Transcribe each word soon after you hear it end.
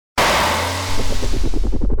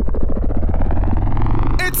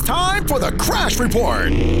It's time for the Crash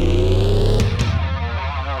Report.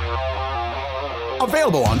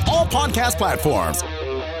 Available on all podcast platforms.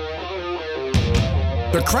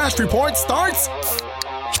 The Crash Report starts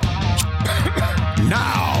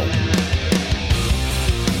now.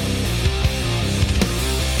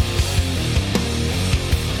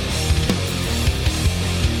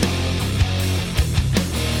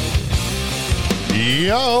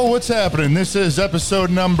 Yo, what's happening? This is episode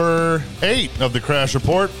number 8 of the Crash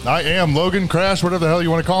Report. I am Logan Crash, whatever the hell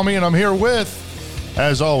you want to call me, and I'm here with,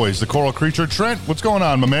 as always, the coral creature, Trent. What's going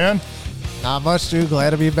on, my man? Not much, dude. Glad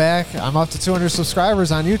to be back. I'm up to 200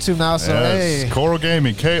 subscribers on YouTube now, so yes, hey. Coral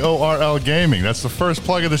Gaming, K-O-R-L Gaming. That's the first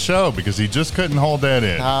plug of the show because he just couldn't hold that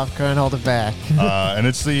in. Couldn't hold it back. And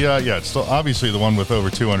it's the, it's still obviously the one with over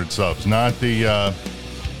 200 subs, not the,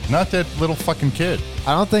 not that little fucking kid.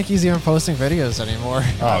 I don't think he's even posting videos anymore.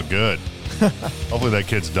 Oh, good. Hopefully that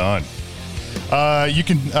kid's done. You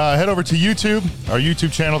can head over to YouTube, our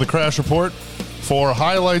YouTube channel, The Crash Report, for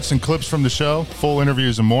highlights and clips from the show, full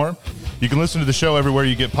interviews and more. You can listen to the show everywhere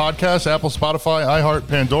you get podcasts, Apple, Spotify, iHeart,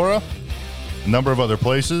 Pandora, a number of other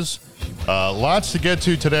places. Lots to get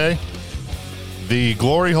to today. The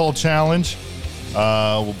Gloryhole Challenge.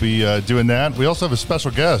 We'll be doing that. We also have a special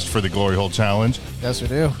guest for the Gloryhole Challenge. Yes, we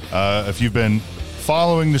do. If you've been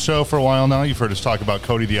following the show for a while now, you've heard us talk about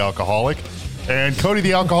Cody the Alcoholic. And Cody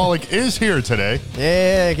the Alcoholic is here today.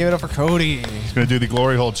 Yeah, give it up for Cody. He's going to do the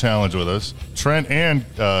Gloryhole Challenge with us. Trent and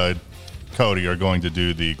Cody are going to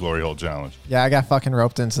do the Gloryhole Challenge. Yeah, I got fucking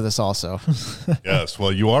roped into this also. Yes,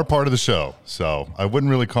 well, you are part of the show, so I wouldn't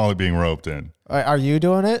really call it being roped in. Are you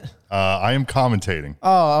doing it? I am commentating.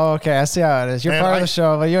 Oh, okay. I see how it is. You're part of the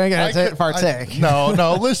show, but you ain't going to partake.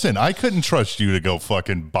 No, listen, I couldn't trust you to go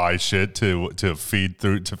fucking buy shit to feed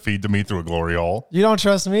to me through a Gloryhole. You don't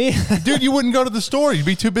trust me? Dude, you wouldn't go to the store. You'd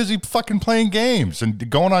be too busy fucking playing games and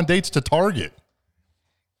going on dates to Target.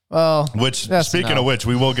 Well, Speaking of which,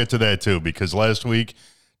 we will get to that too, because last week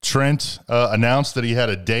Trent announced that he had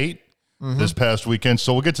a date this past weekend.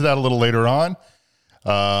 So we'll get to that a little later on.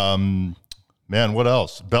 Man, what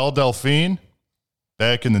else? Belle, Delphine,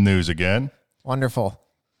 back in the news again. Wonderful.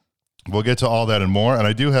 We'll get to all that and more. And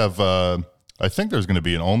I do have, I think there's going to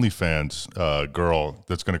be an OnlyFans girl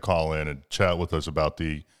that's going to call in and chat with us about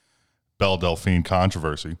the Belle Delphine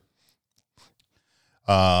controversy.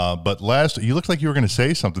 But you looked like you were going to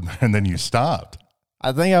say something and then you stopped.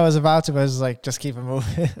 I think I was about to, but I was like, just keep it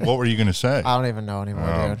moving. What were you going to say? I don't even know anymore,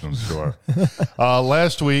 dude. I'm sure.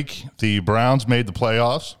 Last week, the Browns made the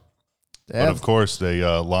playoffs. Yeah. But, of course, they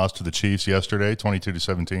lost to the Chiefs yesterday,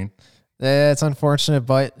 22-17. Yeah, it's unfortunate,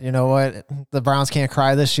 but you know what? The Browns can't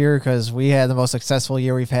cry this year because we had the most successful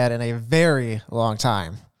year we've had in a very long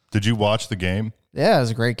time. Did you watch the game? Yeah, it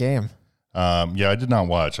was a great game. Yeah, I did not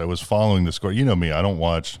watch. I was following the score. You know me. I don't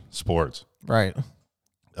watch sports. Right.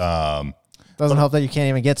 Doesn't help that you can't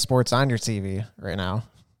even get sports on your TV right now.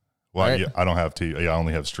 Well, right? yeah, I don't have TV. Yeah, I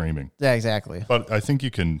only have streaming. Yeah, exactly. But I think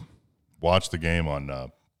you can watch the game on,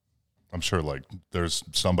 I'm sure, like, there's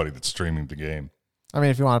somebody that's streaming the game. I mean,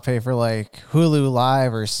 if you want to pay for, like, Hulu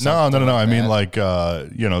Live or something. No. I mean, like,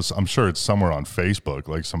 I'm sure it's somewhere on Facebook.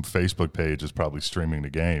 Like, some Facebook page is probably streaming the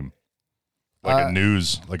game. Like a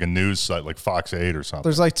news site, like Fox 8 or something.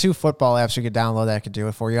 There's like 2 football apps you could download that could do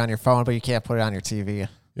it for you on your phone, but you can't put it on your TV.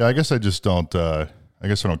 Yeah, I guess I just don't. I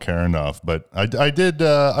guess I don't care enough. But I did.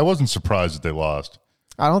 I wasn't surprised that they lost.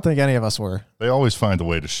 I don't think any of us were. They always find a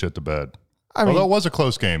way to shit the bed. Although it was a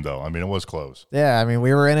close game, though. I mean, it was close. Yeah, I mean,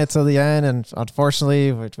 we were in it till the end, and unfortunately,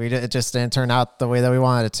 it just didn't turn out the way that we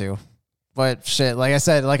wanted it to. But shit, like I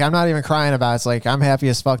said, like I'm not even crying about it. It's like I'm happy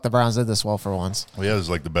as fuck the Browns did this well for once. Well, yeah, this is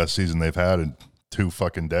like the best season they've had in 2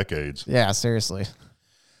 fucking decades. Yeah, seriously.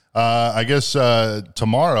 I guess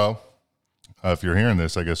tomorrow, if you're hearing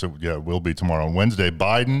this, I guess it will be tomorrow. On Wednesday,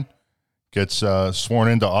 Biden gets sworn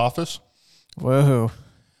into office. Woohoo.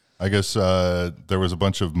 I guess there was a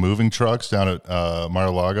bunch of moving trucks down at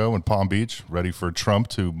Mar-a-Lago in Palm Beach ready for Trump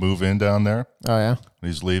to move in down there. Oh, yeah?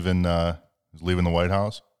 He's leaving the White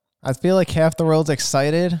House. I feel like half the world's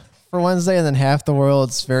excited for Wednesday, and then half the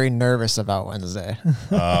world's very nervous about Wednesday.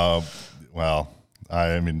 Well,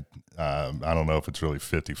 I mean, I don't know if it's really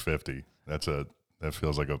 50-50. That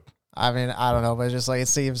feels like a... I mean, I don't know, but it's just like, it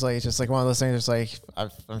seems like it's just like one of those things. It's like,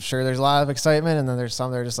 I'm sure there's a lot of excitement, and then there's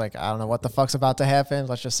some that are just like, I don't know what the fuck's about to happen.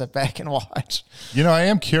 Let's just sit back and watch. You know, I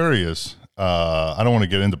am curious. I don't want to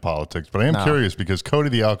get into politics, but I am curious because Cody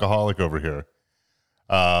the Alcoholic over here,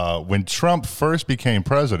 when Trump first became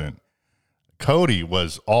president, Cody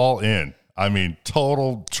was all in. I mean,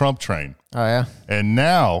 total Trump train. Oh, yeah? And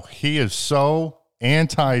now he is so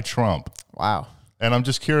anti-Trump. Wow. And I'm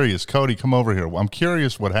just curious, Cody, come over here. I'm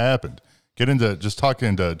curious what happened. Talk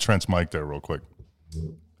into Trent's mic there real quick.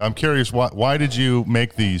 I'm curious, why did you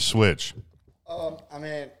make the switch? I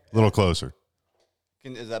mean, A little closer.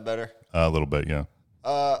 is that better? A little bit, yeah.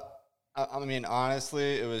 I mean,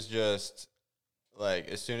 honestly, it was just like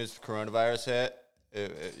as soon as coronavirus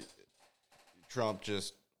hit, Trump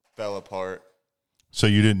just fell apart. So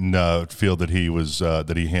you didn't feel that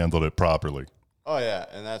he handled it properly? Oh yeah,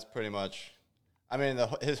 and that's pretty much. I mean,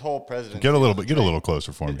 his whole presidency. Get a little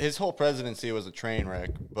closer for me. His whole presidency was a train wreck.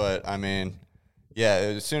 But I mean, yeah,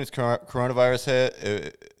 as soon as coronavirus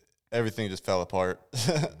hit, everything just fell apart.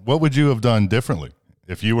 What would you have done differently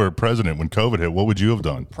if you were president when COVID hit? What would you have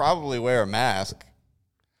done? Probably wear a mask.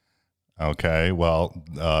 Okay, well,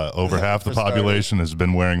 over half the population has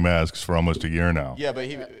been wearing masks for almost a year now. Yeah, but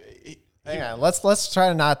Hang on, let's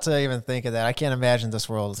try not to even think of that. I can't imagine this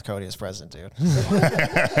world with Cody as president, dude.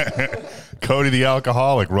 Cody the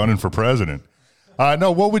alcoholic running for president.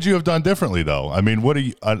 No, what would you have done differently, though? I mean,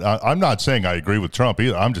 I'm not saying I agree with Trump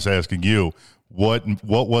either. I'm just asking you, what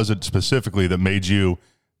was it specifically that made you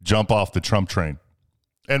jump off the Trump train?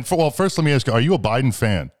 And first, let me ask you: are you a Biden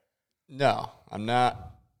fan? No, I'm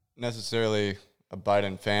not necessarily a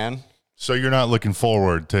Biden fan. So you're not looking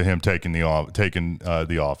forward to him taking the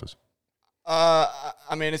office?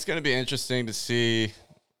 I mean, it's going to be interesting to see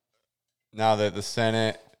now that the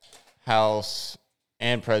Senate, House,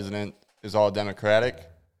 and President is all Democratic.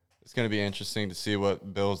 It's going to be interesting to see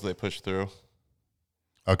what bills they push through.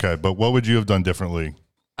 Okay, but what would you have done differently?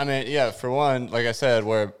 I mean, yeah, for one, like I said,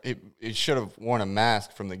 where he should have worn a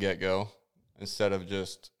mask from the get-go instead of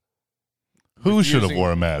just... Who should have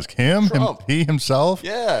worn a mask? Him? He himself?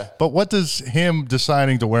 Yeah. But what does him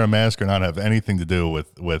deciding to wear a mask or not have anything to do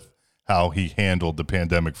with how he handled the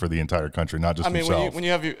pandemic for the entire country, not just himself? I mean, when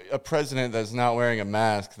you have a president that's not wearing a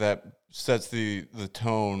mask, that sets the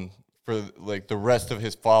tone for like the rest of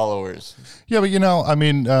his followers. Yeah, but I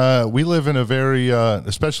mean, we live in a very,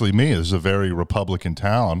 especially me, this is a very Republican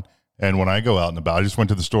town. And when I go out and about, I just went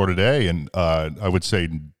to the store today, and I would say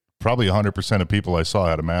probably 100% of people I saw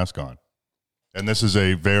had a mask on. And this is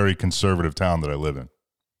a very conservative town that I live in.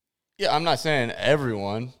 Yeah, I'm not saying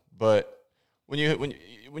everyone, but when you're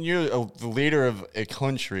the leader of a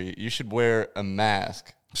country, you should wear a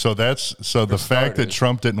mask. So the fact that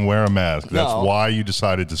Trump didn't wear a mask, that's why you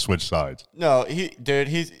decided to switch sides. No,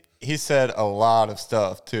 he said a lot of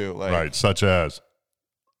stuff too. Like, right, such as?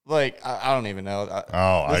 Like, I don't even know.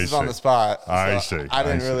 This is on the spot. So I see. I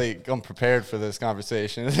didn't really come prepared for this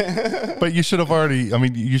conversation. But you should have already,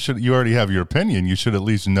 you already have your opinion. You should at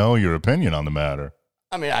least know your opinion on the matter.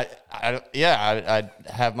 I mean, I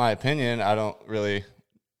have my opinion. I don't really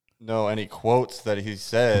know any quotes that he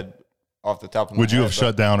said off the top of my head. Would you have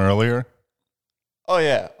shut down earlier? Oh,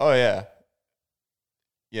 yeah.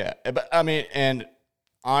 Yeah. But I mean, and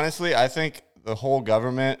honestly, I think the whole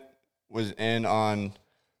government was in on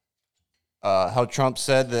how Trump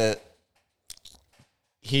said that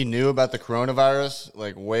he knew about the coronavirus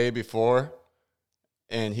like way before,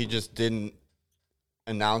 and he just didn't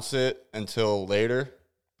announce it until later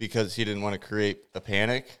because he didn't want to create a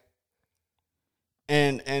panic.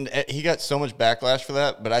 And he got so much backlash for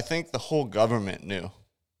that, but I think the whole government knew.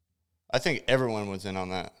 I think everyone was in on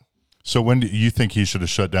that. So when do you think he should have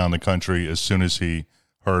shut down the country as soon as he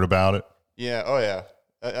heard about it? Yeah,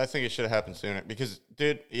 I think it should have happened sooner because,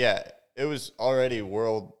 dude, it was already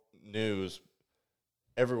world news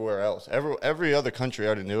everywhere else. Every other country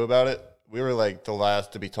already knew about it. We were like the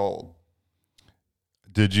last to be told.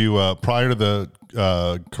 Did you, prior to the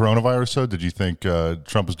coronavirus, did you think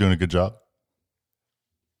Trump was doing a good job?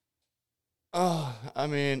 Oh, I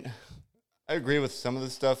mean, I agree with some of the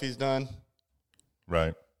stuff he's done.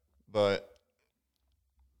 Right. But,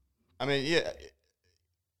 I mean,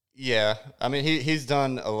 yeah. I mean, he's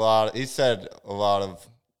done a lot. He said a lot of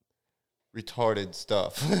retarded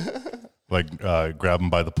stuff. Like grab him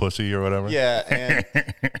by the pussy or whatever? Yeah,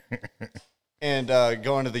 and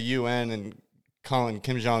going to the UN and calling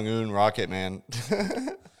Kim Jong-un Rocket Man.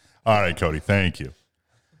 All right, Cody, thank you.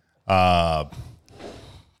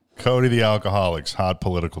 Cody the Alcoholic's hot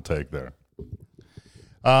political take there.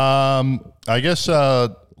 I guess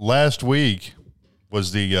last week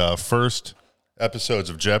was the first episodes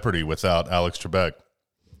of Jeopardy without Alex Trebek.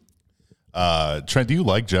 Trent, do you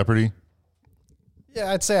like Jeopardy?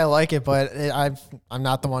 Yeah, I'd say I like it, but I'm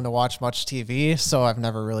not the one to watch much TV, so I've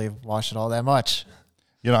never really watched it all that much.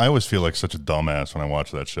 I always feel like such a dumbass when I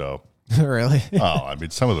watch that show. Really? I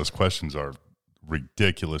mean, some of those questions are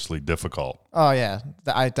ridiculously difficult. Oh yeah,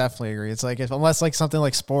 I definitely agree. It's like unless like something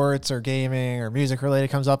like sports or gaming or music related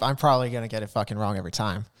comes up, I'm probably gonna get it fucking wrong every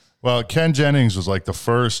time. Well, Ken Jennings was like the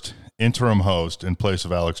first interim host in place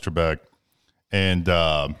of Alex Trebek. And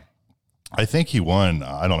I think he won,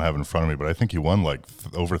 I don't have it in front of me, but I think he won like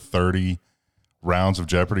over 30 rounds of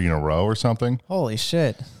Jeopardy in a row or something. Holy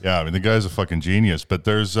shit. Yeah, I mean, the guy's a fucking genius. But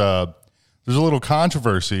there's a little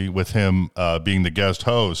controversy with him being the guest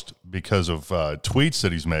host because of tweets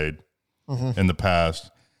that he's made in the past.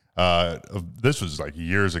 This was like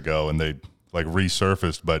years ago, and they like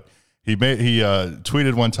resurfaced. But he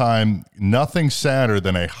tweeted one time, "Nothing sadder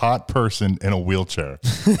than a hot person in a wheelchair."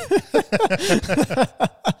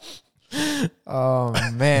 Oh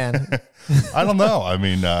man. I don't know. I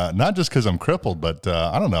mean, not just because I'm crippled, but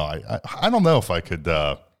I don't know. I don't know if I could.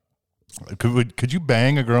 Could you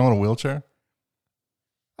bang a girl in a wheelchair?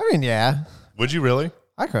 I mean, yeah. Would you really?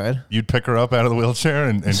 I could. You'd pick her up out of the wheelchair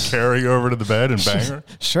and carry her over to the bed and bang her?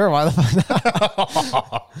 Sure, why the fuck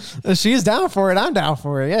not? If she's down for it, I'm down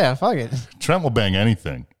for it. Yeah, fuck it. Trent will bang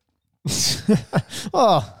anything.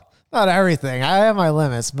 Well, not everything. I have my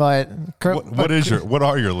limits, but what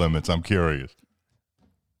are your limits? I'm curious.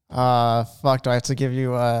 Fuck, do I have to give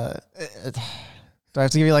you do I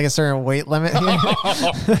have to give you like a certain weight limit here?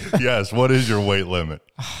 Yes, what is your weight limit?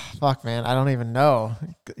 Fuck, man, I don't even know.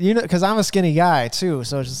 You know, because I'm a skinny guy too,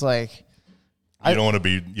 so it's just like You don't want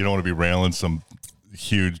to be railing some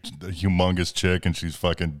humongous chick and she's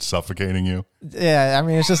fucking suffocating you. Yeah, I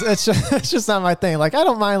mean, it's just not my thing. Like, I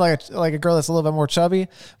don't mind like a girl that's a little bit more chubby,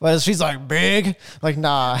 but if she's like big, like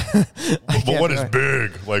nah. But what is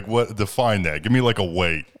big? Like, what? Define that. Give me like a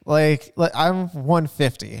weight. Like I'm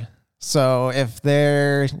 150, so if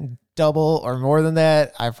they're double or more than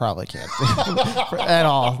that, I probably can't at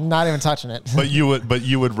all. Not even touching it. But you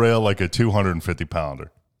would rail like a 250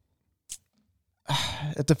 pounder.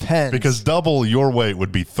 It depends. Because double your weight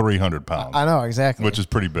would be 300 pounds. I know, exactly. Which is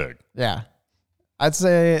pretty big. Yeah. I'd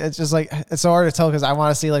say it's just like, it's so hard to tell because I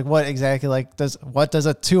want to see like what exactly what does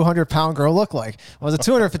a 200-pound girl look like? What does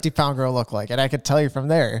a 250-pound girl look like? And I could tell you from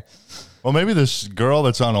there. Well, maybe this girl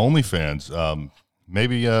that's on OnlyFans,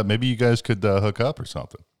 maybe you guys could hook up or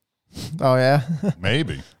something. Oh, yeah?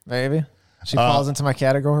 Maybe. Maybe. She falls into my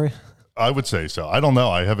category. I would say so. I don't know.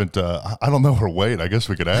 I haven't. I don't know her weight. I guess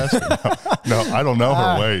we could ask her. No, I don't know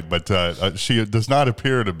her weight, but she does not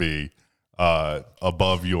appear to be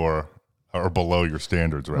above your or below your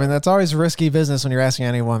standards. Right? I mean, that's always risky business when you're asking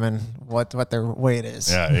any woman what their weight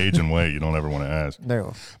is. Yeah, age and weight. You don't ever want to ask.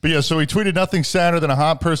 No. But yeah, so he tweeted nothing sadder than a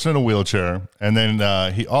hot person in a wheelchair, and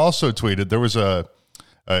then he also tweeted there was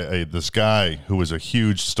this guy who was a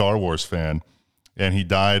huge Star Wars fan, and he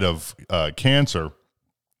died of cancer.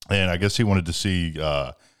 And I guess he wanted to see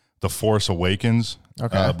The Force Awakens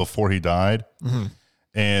before he died. Mm-hmm.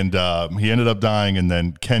 And he ended up dying. And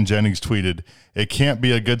then Ken Jennings tweeted, "It can't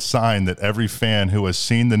be a good sign that every fan who has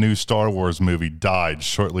seen the new Star Wars movie died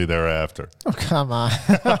shortly thereafter." Oh, come on.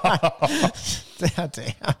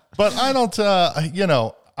 Damn. But I don't,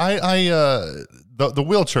 the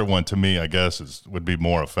wheelchair one to me, I guess, would be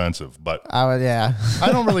more offensive. But yeah.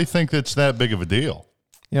 I don't really think it's that big of a deal.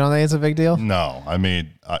 You don't think it's a big deal? No, I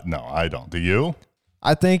mean, no, I don't. Do you?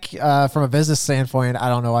 I think from a business standpoint, I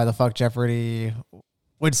don't know why the fuck Jeopardy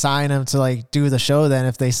would sign him to like do the show then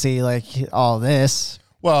if they see like all this.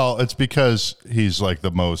 Well, it's because he's like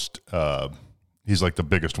the most, he's like the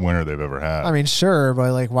biggest winner they've ever had. I mean, sure,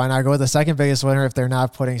 but like, why not go with the second biggest winner if they're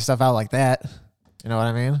not putting stuff out like that? You know what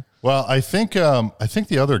I mean? Well, I think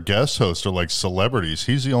the other guest hosts are like celebrities.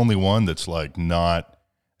 He's the only one that's like not.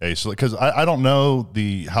 Because I don't know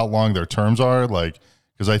how long their terms are, like,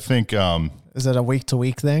 because I think is it a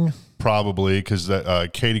week-to-week thing? Probably, because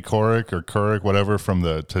Katie Couric, whatever, from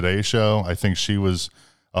the Today Show, I think she was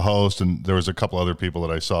a host, and there was a couple other people that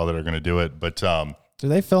I saw that are going to do it. But do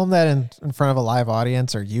they film that in front of a live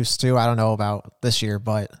audience or used to? I don't know about this year,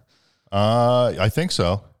 but I think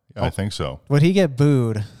so. Yeah, I think so. Would he get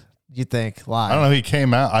booed? You think live? I don't know. He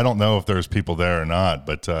came out. I don't know if there's people there or not,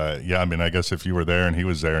 but yeah, I mean, I guess if you were there and he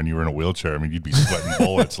was there and you were in a wheelchair, I mean, you'd be sweating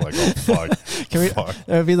bullets. Like, oh fuck! It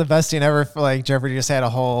would be the best scene ever. For like Jeopardy just had a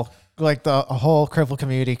whole cripple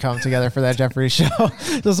community come together for that Jeopardy show.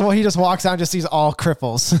 He just walks out and just sees all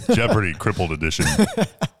cripples. Jeopardy crippled edition.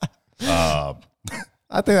 I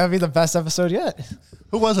think that'd be the best episode yet.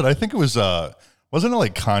 Who was it? I think it was. Wasn't it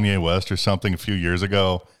like Kanye West or something a few years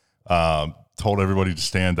ago? Told everybody to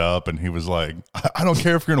stand up, and he was like, "I don't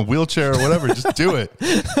care if you're in a wheelchair or whatever, just do it."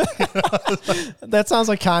 That sounds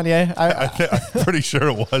like Kanye. I'm pretty sure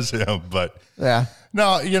it was him, but yeah.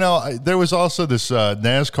 No, there was also this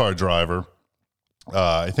NASCAR driver.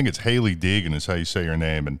 I think it's Haley Deegan is how you say your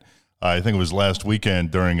name, and I think it was last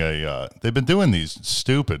weekend during they've been doing these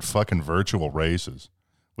stupid fucking virtual races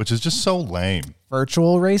which is just so lame.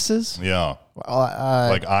 Virtual races? Yeah.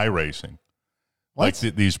 Like iRacing. What?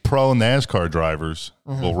 Like these pro NASCAR drivers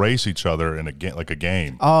will race each other in a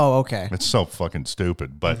game. Oh, okay. It's so fucking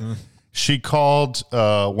stupid. But she called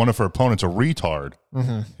one of her opponents a retard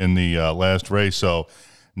in the last race. So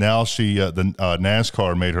now the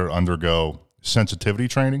NASCAR made her undergo sensitivity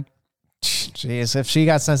training. Jeez, if she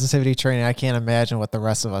got sensitivity training, I can't imagine what the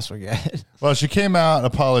rest of us would get. Well, she came out and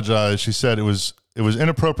apologized. She said it was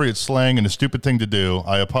inappropriate slang and a stupid thing to do.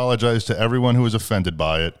 I apologize to everyone who was offended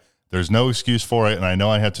by it. There's no excuse for it, and I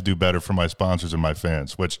know I have to do better for my sponsors and my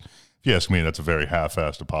fans, which, if you ask me, that's a very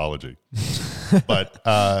half-assed apology. But,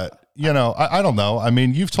 you know, I don't know. I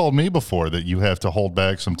mean, you've told me before that you have to hold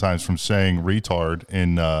back sometimes from saying retard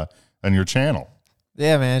in your channel.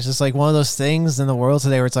 Yeah, man, it's just like one of those things in the world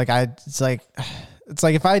today where it's like it's like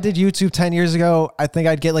if I did YouTube 10 years ago, I think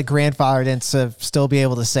I'd get like grandfathered into still be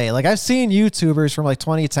able to say it. Like I've seen YouTubers from like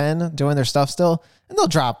 2010 doing their stuff still, and they'll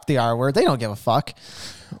drop the R word. They don't give a fuck.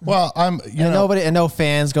 Well, no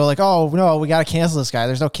fans go like, oh no, we got to cancel this guy.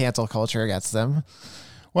 There's no cancel culture against them.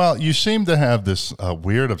 Well, you seem to have this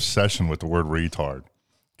weird obsession with the word retard.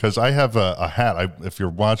 Because I have a hat. If you're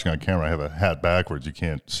watching on camera, I have a hat backwards. You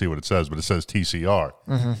can't see what it says, but it says TCR.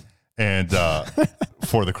 And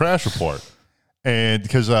for the Crash Report. And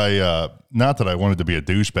because not that I wanted to be a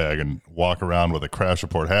douchebag and walk around with a Crash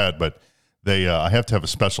Report hat, but I have to have a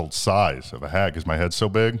special size of a hat because my head's so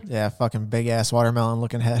big. Yeah, fucking big ass watermelon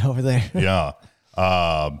looking head over there. Yeah.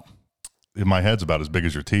 My head's about as big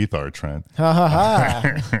as your teeth are, Trent. Ha ha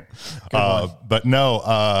ha. But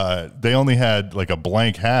no, they only had like a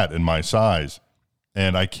blank hat in my size,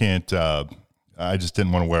 and I can't. I just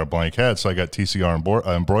didn't want to wear a blank hat, so I got TCR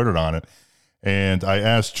embroidered on it. And I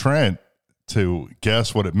asked Trent to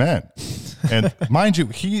guess what it meant. And mind you,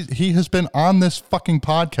 he has been on this fucking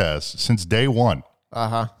podcast since day one.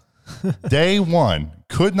 Day one,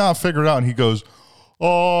 could not figure it out, and he goes,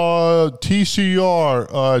 TCR,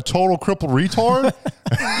 total crippled retard?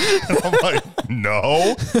 And I'm like,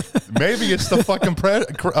 no. Maybe it's the fucking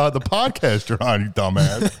the podcast you're on, you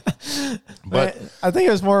dumbass. But I think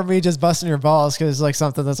it was more of me just busting your balls because like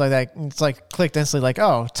something that's like that. It's like clicked instantly, like,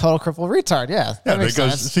 oh, total crippled retard. Yeah, that makes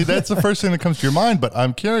sense. See, that's the first thing that comes to your mind. But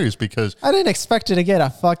I'm curious because I didn't expect you to get a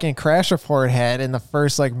fucking Crash Report head in the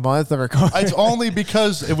first like month of recording. It's only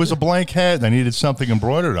because it was a blank head and I needed something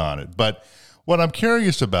embroidered on it. But what I'm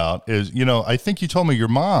curious about is, you know, I think you told me your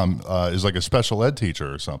mom is like a special ed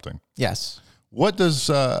teacher or something. Yes. What does,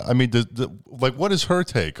 what is her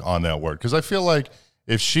take on that word? Because I feel like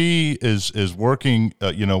if she is working,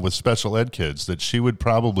 with special ed kids, that she would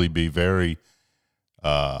probably be very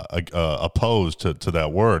opposed to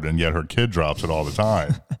that word, and yet her kid drops it all the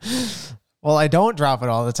time. Well, I don't drop it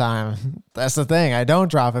all the time. That's the thing. I don't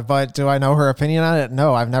drop it. But do I know her opinion on it?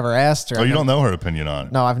 No, I've never asked her. Oh, you don't know her opinion on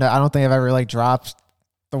it? No, I don't think I've ever like dropped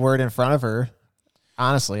the word in front of her.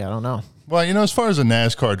 Honestly, I don't know. Well, as far as a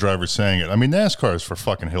NASCAR driver saying it, I mean, NASCAR is for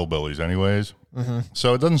fucking hillbillies anyways.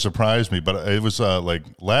 So it doesn't surprise me. But it was like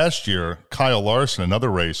last year, Kyle Larson, another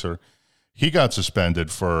racer, he got suspended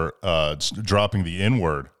for dropping the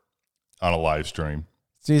N-word on a live stream.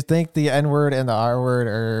 Do you think the N-word and the R-word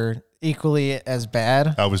are equally as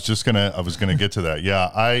bad? I was gonna get to that. Yeah,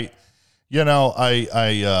 I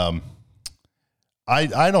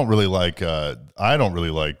don't really like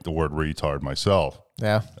the word retard myself.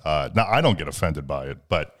 Yeah. Now I don't get offended by it,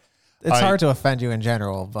 but it's hard to offend you in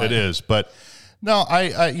general. But it is. But no,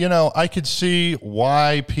 I could see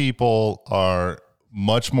why people are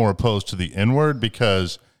much more opposed to the N-word,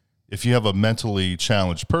 because if you have a mentally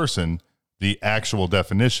challenged person, the actual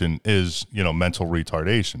definition is, mental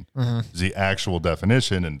retardation is the actual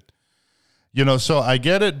definition. And, so I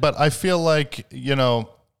get it, but I feel like, you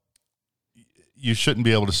shouldn't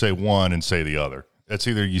be able to say one and say the other. It's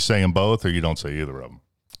either you say them both or you don't say either of them.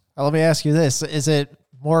 Let me ask you this. Is it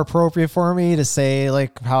more appropriate for me to say,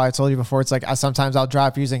 like how I told you before, it's like sometimes I'll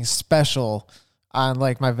drop using special on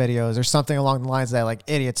like my videos or something along the lines of that, like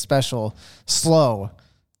idiot, special, slow.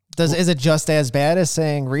 Is it just as bad as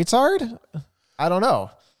saying retard? I don't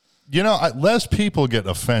know. Less people get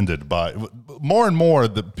offended by more and more.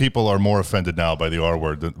 The people are more offended now by the R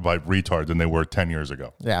word, by retard, than they were 10 years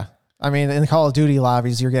ago. Yeah. I mean, in the Call of Duty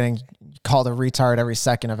lobbies, you're getting called a retard every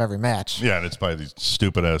second of every match. Yeah, and it's by these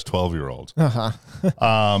stupid ass 12-year-olds. No,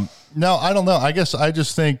 I don't know. I guess I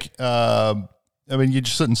just think, you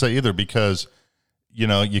just shouldn't say either, because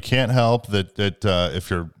you can't help that if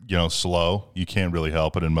you're, slow, you can't really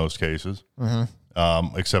help it in most cases.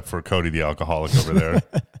 Except for Cody, the alcoholic over there.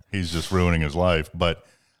 He's just ruining his life. But,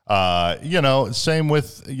 same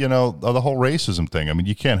with, the whole racism thing. I mean,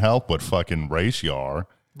 you can't help what fucking race you are.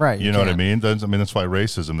 Right. You know what I mean? That's why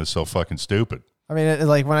racism is so fucking stupid. I mean,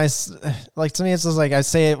 like when to me, it's just like I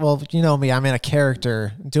say it. Well, you know me, I'm in a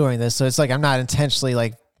character doing this, so it's like I'm not intentionally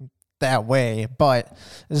like that way. But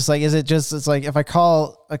it's just like, it's like if I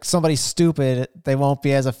call like somebody stupid, they won't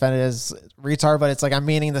be as offended as retard. But it's like I'm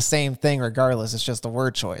meaning the same thing regardless. It's just the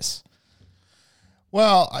word choice.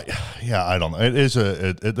 Well, I don't know. It is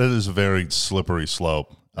a very slippery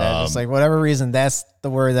slope. It's like whatever reason, that's the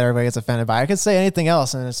word that everybody gets offended by. I could say anything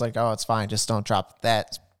else, and it's like, oh, it's fine. Just don't drop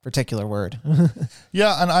that particular word.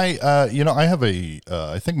 Yeah, and I have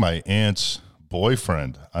I think my aunt's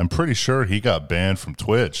boyfriend. I'm pretty sure he got banned from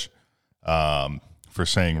Twitch for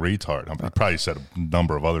saying retard. He probably said a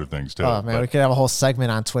number of other things too. Oh man, we could have a whole segment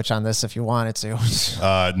on Twitch on this if you wanted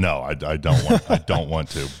to. No, I don't want. I don't want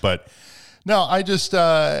to, but. No, I just,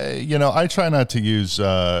 I try not to use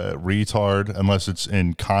retard unless it's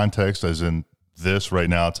in context, as in this right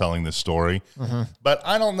now, telling this story. Mm-hmm. But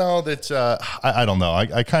I don't know that, I don't know.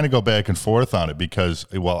 I kind of go back and forth on it because,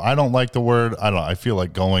 well, I don't like the word. I don't know. I feel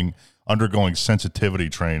like undergoing sensitivity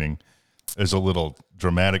training is a little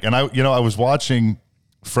dramatic. And I was watching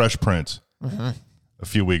Fresh Prince a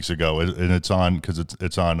few weeks ago, and it's on, because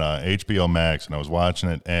it's on HBO Max, and I was watching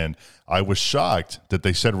it, and I was shocked that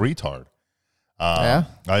they said retard.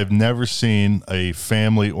 I've never seen a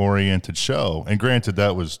family-oriented show, and granted,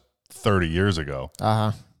 that was 30 years ago.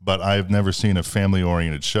 But I've never seen a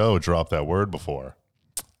family-oriented show drop that word before.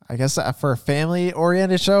 I guess for a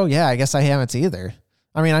family-oriented show, yeah, I guess I haven't either.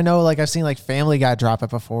 I mean, I know, like, I've seen, like, Family Guy drop it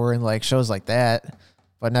before and, like, shows like that,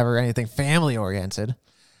 but never anything family-oriented.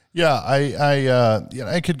 Yeah,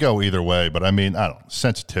 I could go either way, but I mean, I don't know,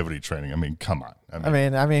 sensitivity training. I mean, come on.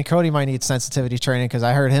 I mean, Cody might need sensitivity training because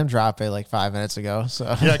I heard him drop it like 5 minutes ago. So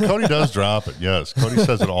yeah, Cody does drop it. Yes, Cody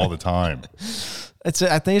says it all the time. I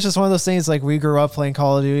think it's just one of those things. Like we grew up playing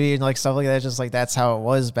Call of Duty and like stuff like that. Just like that's how it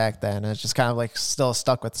was back then. And it's just kind of like still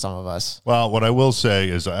stuck with some of us. Well, what I will say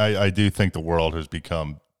is I do think the world has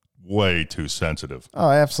become way too sensitive. Oh,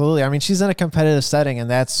 absolutely. I mean, she's in a competitive setting, and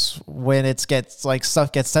that's when it gets like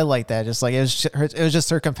stuff gets said like that. Just like it was just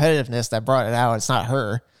her competitiveness that brought it out. It's not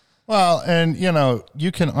her. Well, and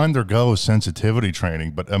you can undergo sensitivity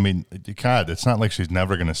training, but I mean, God, it's not like she's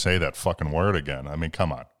never going to say that fucking word again. I mean,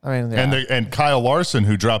 come on. I mean, yeah. And Kyle Larson,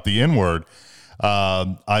 who dropped the N-word,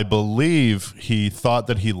 I believe he thought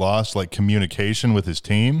that he lost like communication with his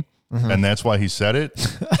team. Mm-hmm. And that's why he said it.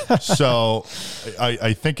 So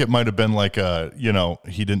I think it might have been like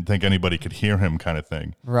he didn't think anybody could hear him kind of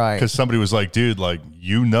thing. Right. Because somebody was like, dude, like,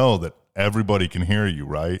 that everybody can hear you,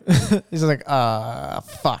 right? He's like,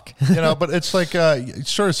 fuck. But it's like,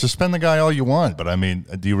 sure, suspend the guy all you want. But I mean,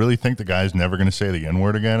 do you really think the guy's never going to say the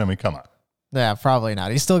N-word again? I mean, come on. Yeah, probably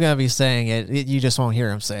not. He's still going to be saying it. You just won't hear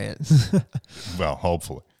him say it. Well,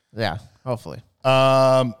 hopefully. Yeah, hopefully.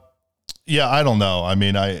 Yeah, I don't know. I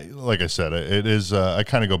mean, like I said, it is. I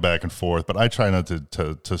kind of go back and forth, but I try not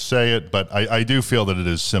to say it. But I do feel that it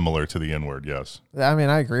is similar to the N-word. Yes. I mean,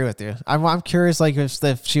 I agree with you. I'm curious, like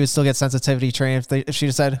if she would still get sensitivity training if she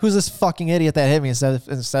just said, "Who's this fucking idiot that hit me?" instead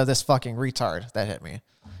of this fucking retard that hit me.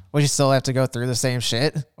 Would you still have to go through the same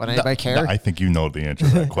shit? Would anybody care? I think you know the answer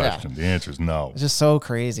to that question. Yeah. The answer is no. It's just so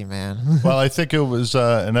crazy, man. Well, I think it was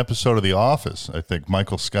an episode of The Office. I think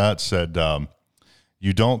Michael Scott said.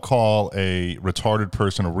 You don't call a retarded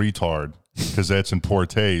person a retard because that's in poor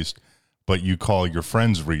taste, but you call your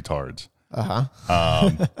friends retards. And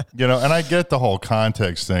I get the whole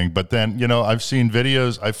context thing, but then, I've seen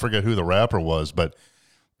videos. I forget who the rapper was, but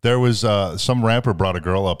there was some rapper brought a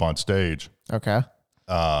girl up on stage. Okay.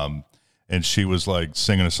 And she was like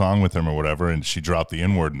singing a song with him or whatever, and she dropped the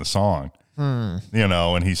N-word in the song.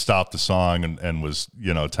 And he stopped the song and was,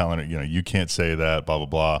 telling her, you can't say that, blah, blah,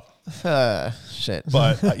 blah. Shit.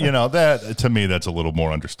 But, that to me, that's a little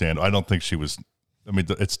more understandable. I don't think she was,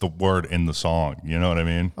 it's the word in the song. You know what I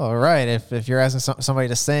mean? Oh, right. If you're asking somebody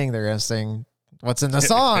to sing, they're going to sing what's in the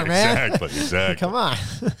song, man. Exactly. Come on.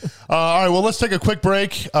 All right. Well, let's take a quick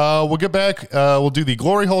break. We'll get back. We'll do the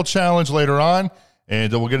Gloryhole challenge later on.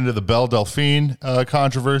 And we'll get into the Belle Delphine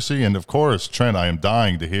controversy. And, of course, Trent, I am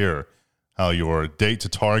dying to hear how your date to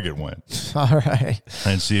Target went. All right.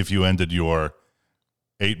 And see if you ended your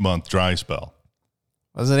 8-month dry spell.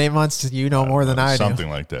 Was it 8 months? You know more than I do. Something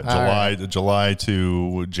like that. July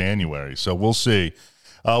to January. So we'll see.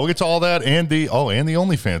 We'll get to all that and the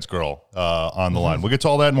OnlyFans girl on the line. We'll get to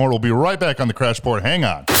all that and more. We'll be right back on the Crash Report. Hang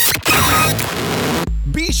on.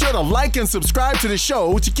 Be sure to like and subscribe to the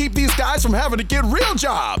show to keep these guys from having to get real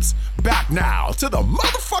jobs. Back now to the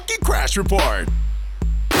motherfucking Crash Report.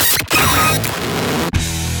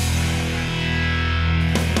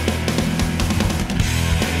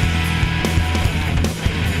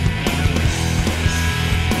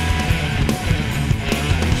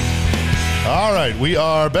 All right, we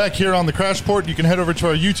are back here on the Crash Report. You can head over to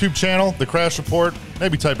our YouTube channel, The Crash Report.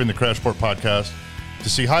 Maybe type in The Crash Report Podcast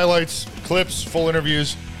to see highlights, clips, full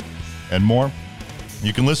interviews, and more.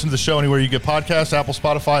 You can listen to the show anywhere you get podcasts, Apple,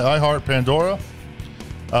 Spotify, iHeart, Pandora.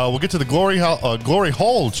 We'll get to the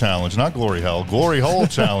Gloryhole challenge, not Glory Hell,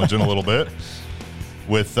 Gloryhole challenge in a little bit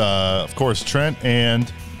with, of course, Trent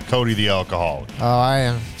and Cody the Alcoholic. Oh, I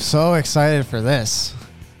am so excited for this.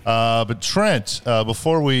 But Trent,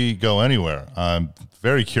 before we go anywhere, I'm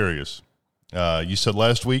very curious. You said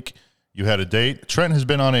last week you had a date. Trent has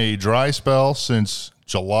been on a dry spell since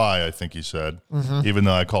July, I think you said, even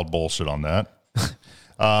though I called bullshit on that.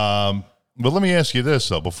 But let me ask you this,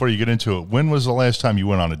 though, before you get into it. When was the last time you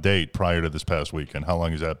went on a date prior to this past weekend? How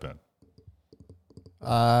long has that been?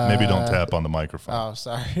 Maybe don't tap on the microphone. Oh,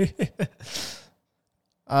 sorry.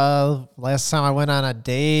 Last time I went on a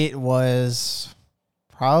date was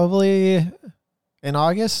probably in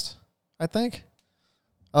August, I think.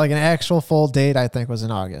 Like an actual full date, I think, was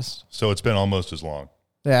in August. So it's been almost as long.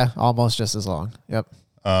 Yeah, almost just as long. Yep.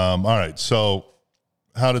 All right. So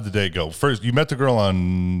how did the date go? First, you met the girl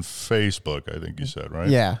on Facebook, I think you said, right?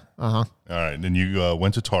 Yeah. All right. And then you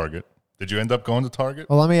went to Target. Did you end up going to Target?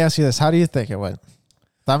 Well, let me ask you this. How do you think it went?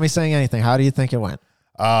 Without me saying anything, how do you think it went?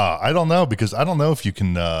 I don't know, because I don't know if you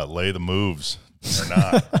can lay the moves or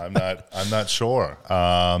not. I'm not sure.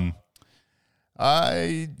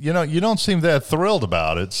 You don't seem that thrilled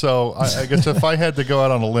about it. So I guess if I had to go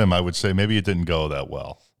out on a limb, I would say maybe it didn't go that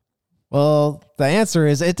well. Well, the answer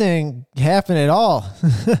is it didn't happen at all.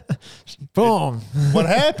 Boom. What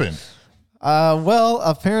happened? Well,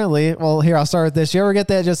 apparently, here, I'll start with this. You ever get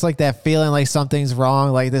that, just like that feeling like something's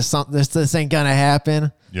wrong, like this ain't gonna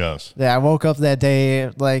happen? Yes. Yeah, I woke up that day,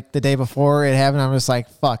 like the day before it happened. I'm just like,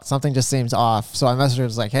 fuck, something just seems off. So I messaged her,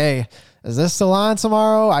 was like, hey, is this still on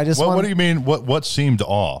tomorrow? What do you mean? What seemed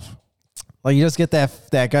off? Like, you just get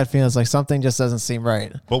that gut feeling. It's like something just doesn't seem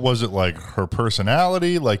right. What was it, like her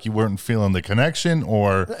personality? Like you weren't feeling the connection,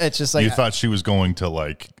 or it's just like you thought she was going to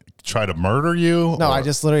like try to murder you? No, or? I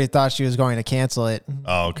just literally thought she was going to cancel it.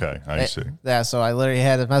 Oh, okay. I see. Yeah, so I literally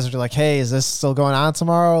had a message like, hey, is this still going on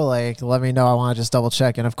tomorrow? Like, let me know. I want to just double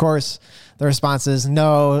check. And of course, the response is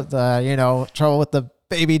no, trouble with the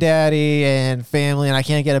baby daddy and family, and I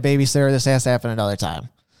can't get a babysitter. This has to happen another time.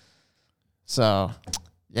 So,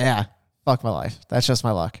 yeah. Fuck my life. That's just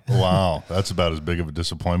my luck. Wow. That's about as big of a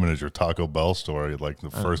disappointment as your Taco Bell story, like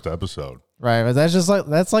the first episode. Right. But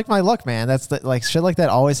that's like my luck, man. That's like shit like that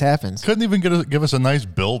always happens. Couldn't even give us a nice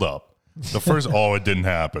build up. The first, it didn't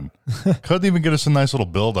happen. Couldn't even get us a nice little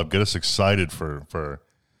build up, get us excited for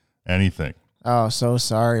anything. Oh, so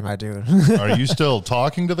sorry, my dude. Are you still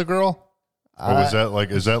talking to the girl? Or is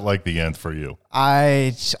that like the end for you?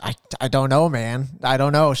 I don't know, man. I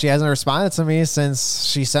don't know. She hasn't responded to me since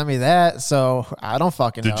she sent me that, so I don't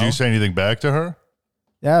fucking know. Did you say anything back to her?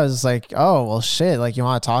 Yeah, I was just like, oh, well, shit. Like, you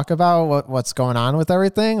want to talk about what's going on with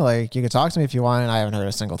everything? Like, you could talk to me if you want, and I haven't heard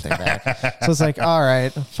a single thing back. So it's like, all right,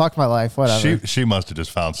 fuck my life, whatever. She must have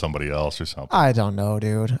just found somebody else or something. I don't know,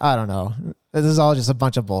 dude. I don't know. This is all just a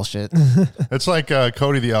bunch of bullshit. It's like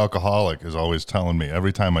Cody the Alcoholic is always telling me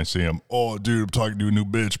every time I see him, oh, dude, I'm talking to a new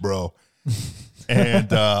bitch, bro.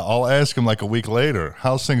 And I'll ask him like a week later,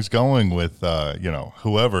 how's things going with,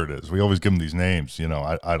 whoever it is. We always give him these names,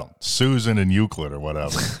 I don't, Susan and Euclid or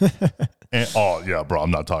whatever. And, oh, yeah, bro,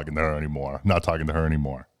 I'm not talking to her anymore.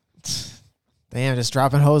 Damn, just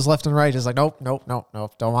dropping hoes left and right. Just like, nope.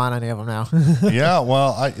 Don't want any of them now. Yeah,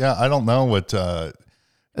 well, I don't know what...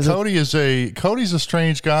 Cody's a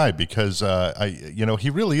strange guy because he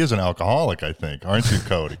really is an alcoholic, I think, aren't you,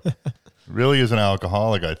 Cody? Really is an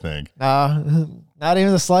alcoholic, I think. No, not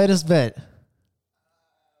even the slightest bit.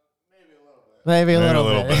 Maybe a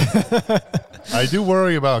little bit. I do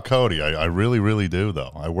worry about Cody. I really, really do,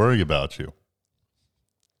 though. I worry about you.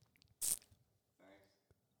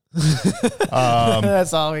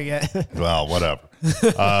 That's all we get. Well, whatever.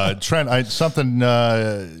 Trent,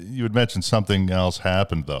 you had mentioned something else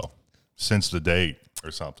happened though since the date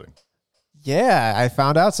or something. Yeah, I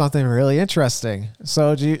found out something really interesting.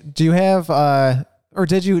 So do you have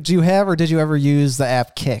did you ever use the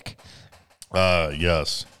app Kick?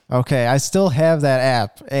 Yes. Okay, I still have that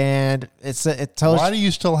app, and it tells. Why do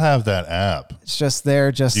you still have that app? It's just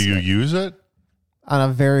there. Just do you use it on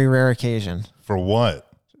a very rare occasion? For what?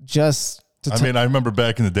 Just. I remember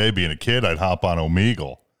back in the day being a kid, I'd hop on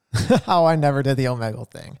Omegle. Oh, I never did the Omegle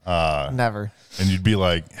thing. Never. And you'd be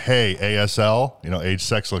like, hey, ASL, age,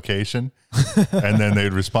 sex, location. And then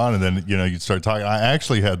they'd respond, and then, you'd start talking. I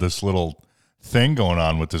actually had this little thing going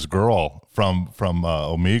on with this girl from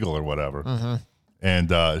Omegle or whatever. Mm-hmm.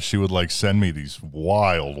 and she would like send me these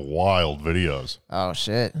wild videos. Oh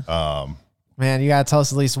shit. Man, you gotta tell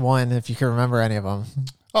us at least one if you can remember any of them.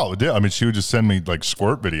 Oh, I mean, she would just send me like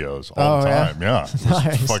squirt videos all the time. Yeah, it was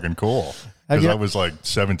Nice. fucking cool. Because I was like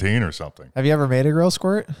 17 or something. Have you ever made a girl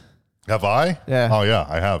squirt? Have I? Yeah. Oh yeah,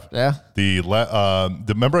 I have. Yeah.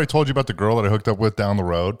 Remember I told you about the girl that I hooked up with down the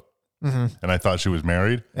road, and I thought she was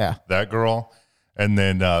married. Yeah. That girl, and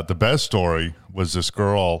then the best story was this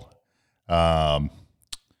girl.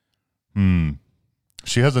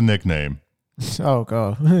 She has a nickname. Oh,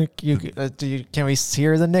 go. Can we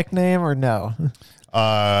hear the nickname or no?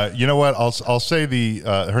 You know what? I'll say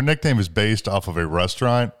her nickname is based off of a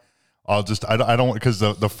restaurant. I don't because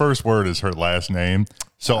the first word is her last name,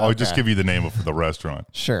 so I'll just give you the name of the restaurant.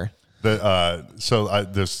 Sure.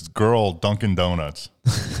 This girl Dunkin' Donuts.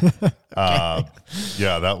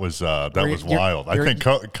 Yeah, that was wild. I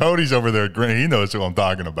think Cody's over there. He knows who I'm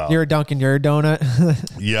talking about. You're a Dunkin', you're a donut.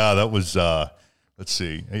 Yeah, that was. Let's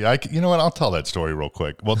see. You know what? I'll tell that story real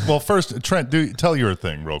quick. Well, first, Trent, tell your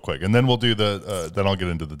thing real quick, and then we'll do then I'll get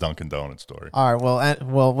into the Dunkin' Donuts story. All right.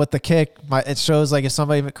 Well, with the kick, it shows like if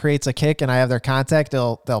somebody creates a kick and I have their contact,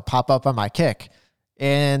 they'll pop up on my kick.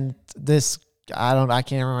 And this, I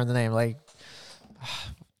can't remember the name. Like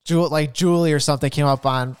Julie or something came up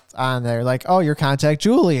on there. Like, oh, your contact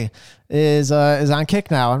Julie is on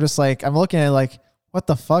kick now. I'm just like, I'm looking at it like, what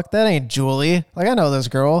the fuck? That ain't Julie. Like, I know this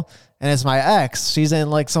girl. And it's my ex. She's in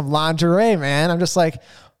like some lingerie, man. I'm just like,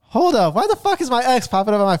 hold up. Why the fuck is my ex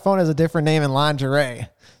popping up on my phone as a different name in lingerie?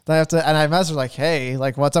 Then I messaged her like, hey,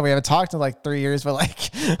 like, what's up? We haven't talked in like 3 years, but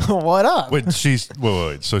like, what up? Wait.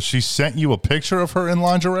 So she sent you a picture of her in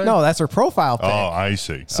lingerie? No, that's her profile pic. Oh, I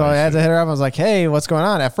see. So I had to hit her up. I was like, hey, what's going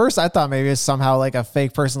on? At first, I thought maybe it's somehow like a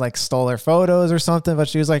fake person like stole their photos or something. But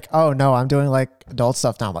she was like, oh, no, I'm doing like adult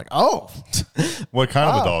stuff now. I'm like, oh. What kind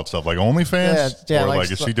of adult stuff? Like OnlyFans? Yeah, or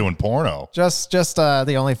like is she doing porno? Just the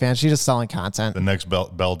OnlyFans. She's just selling content. The next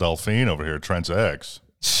Belle Delphine over here, Trent's ex.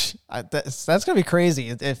 That's gonna be crazy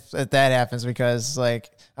if that happens, because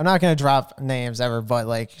like I'm not gonna drop names ever, but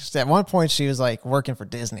like at one point she was like working for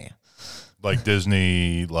Disney, like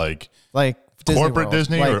Disney, like Disney corporate World.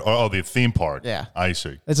 Disney, like, or the theme park. Yeah, I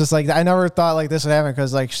see. It's just like I never thought like this would happen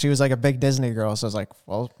because like she was like a big Disney girl, so I was like,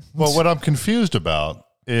 well, what I'm confused about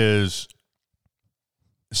is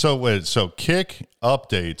so Kick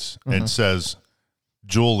updates and says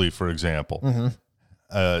Julie, for example,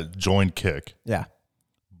 joined Kick. Yeah.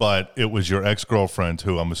 But it was your ex-girlfriend,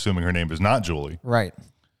 who I'm assuming her name is not Julie. Right.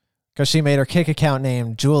 Because she made her Kick account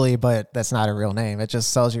name Julie, but that's not her real name. It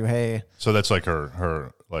just tells you, hey. So that's like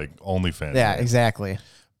her like OnlyFans. Yeah, name. exactly.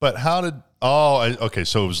 But how did? Okay.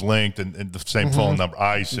 So it was linked and the same phone number.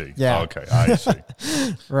 I see. Yeah. Okay, I see.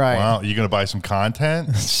 Right. Wow. Are you gonna buy some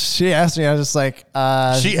content? She asked me. I was just like,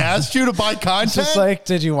 she asked you to buy content. Just like,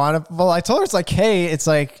 did you want to? Well, I told her it's like, hey, it's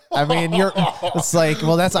like, I mean, it's like,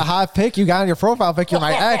 well, that's a hot pic you got on your profile pic. You're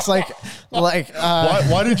my ex. Like.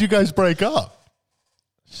 Why did you guys break up?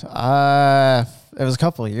 It was a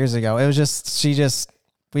couple of years ago. It was just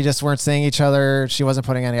we just weren't seeing each other. She wasn't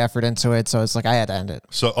putting any effort into it, so it's like I had to end it.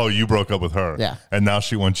 So, you broke up with her. Yeah. And now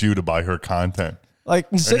she wants you to buy her content. Like,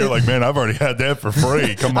 and you're like, man, I've already had that for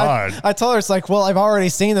free. Come on. I told her, it's like, well, I've already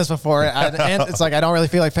seen this before. And it's like, I don't really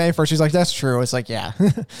feel like paying for it. She's like, that's true. It's like, yeah.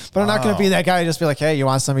 But I'm not going to be that guy to just be like, hey, you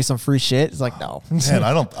want to send me some free shit? It's like, no.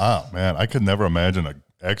 Man, I could never imagine a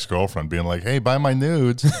ex-girlfriend being like, hey, buy my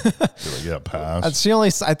nudes. Like, yeah, pass.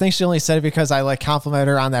 I think she only said it because I like complimented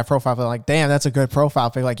her on that profile. But like, damn, that's a good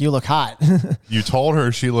profile pic. Like, you look hot. You told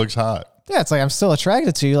her she looks hot. Yeah, it's like, I'm still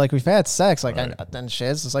attracted to you. Like, we've had sex. Like, right. Then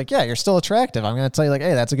shit's it's like, yeah, you're still attractive. I'm going to tell you like,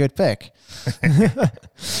 hey, that's a good pic.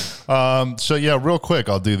 So yeah, real quick,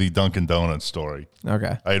 I'll do the Dunkin' Donuts story.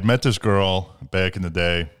 Okay. I had met this girl back in the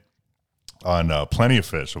day on Plenty of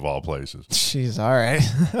Fish, of all places. She's all right.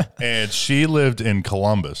 And she lived in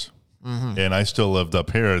Columbus, and I still lived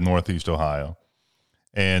up here in Northeast Ohio.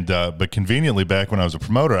 And but conveniently, back when I was a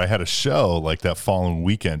promoter, I had a show like that following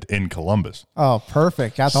weekend in Columbus. Oh,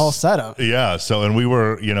 perfect. Got the whole setup. Yeah. So, and we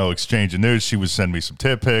were, exchanging news. She would send me some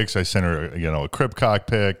tit pics. I sent her, a crib cock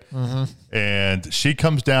pic. And she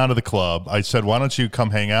comes down to the club. I said, why don't you come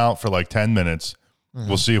hang out for like 10 minutes?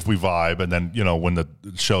 We'll see if we vibe. And then, when the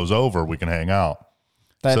show's over, we can hang out.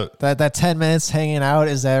 That 10 minutes hanging out,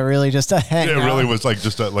 is that really just a hang out? It really was like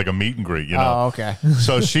just like a meet and greet, Oh, okay.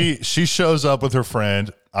 So she shows up with her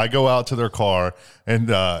friend. I go out to their car,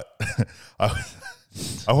 and I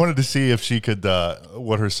wanted to see if she could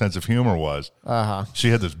what her sense of humor was. She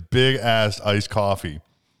had this big ass iced coffee,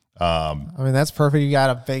 I mean, that's perfect. You got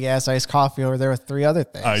a big ass iced coffee over there with 3 other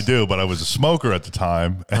things. I do, but I was a smoker at the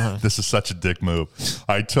time. This is such a dick move.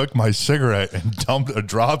 I took my cigarette and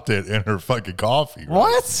dropped it in her fucking coffee. Right?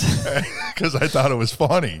 What? Because I thought it was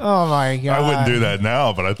funny. Oh my God. I wouldn't do that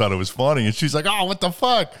now, but I thought it was funny. And she's like, oh, what the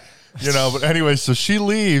fuck? You know, but anyway, so she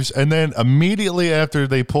leaves. And then immediately after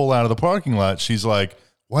they pull out of the parking lot, she's like,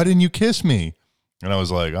 why didn't you kiss me? And I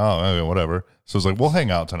was like, oh, whatever. So I was like, we'll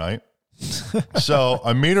hang out tonight. So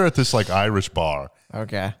I meet her at this like Irish bar.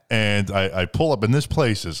 Okay. And I pull up, and this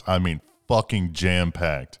place is, I mean, fucking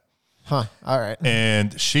jam-packed. Huh. All right.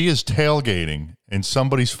 And she is tailgating in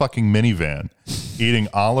somebody's fucking minivan, eating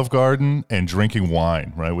Olive Garden and drinking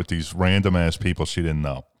wine, right, with these random-ass people she didn't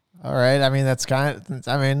know. All right. I mean, it's kind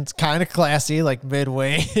of classy, like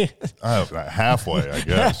midway. Halfway, I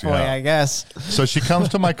guess. Halfway, yeah. I guess. So she comes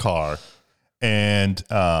to my car, and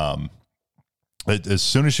as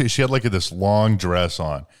soon as she had like this long dress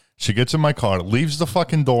on, she gets in my car, leaves the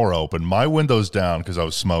fucking door open, my window's down because I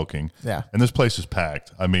was smoking. Yeah. And this place is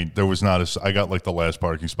packed. I mean, there was not I got like the last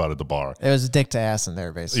parking spot at the bar. It was dick to ass in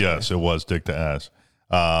there, basically. Yes, it was dick to ass.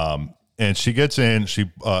 And she gets in,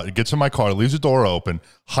 gets in my car, leaves the door open,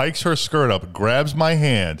 hikes her skirt up, grabs my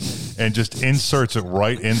hand, and just inserts it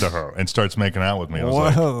right into her and starts making out with me. I was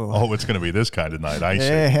like, oh, it's going to be this kind of night. I see.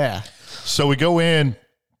 Yeah. So we go in,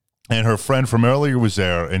 and her friend from earlier was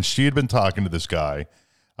there, and she had been talking to this guy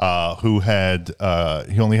who had,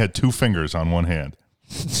 he only had 2 fingers on one hand.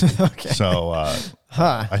 Okay. So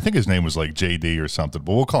I think his name was like JD or something,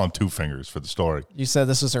 but we'll call him 2 Fingers for the story. You said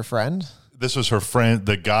this was her friend? This was her friend,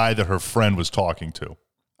 the guy that her friend was talking to.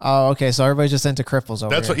 Oh, okay. So everybody's just into cripples over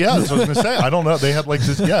That's here. that's what I was going to say. I don't know. They had like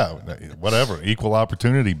this, whatever, equal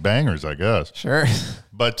opportunity bangers, I guess. Sure.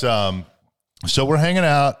 But so we're hanging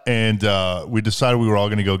out, and we decided we were all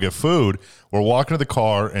going to go get food. We're walking to the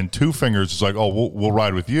car, and 2 Fingers is like, oh, we'll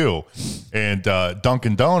ride with you. And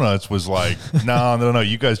Dunkin' Donuts was like, no,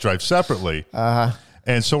 you guys drive separately. Uh-huh.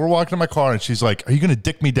 And so we're walking to my car, and she's like, are you going to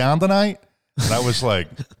dick me down tonight? And I was like,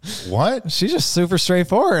 what? She's just super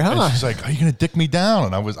straightforward, huh? And she's like, are you going to dick me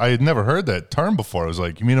down? And I had never heard that term before. I was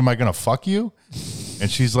like, you mean, am I going to fuck you?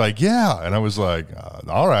 And she's like, yeah. And I was like,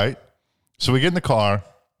 all right. So we get in the car.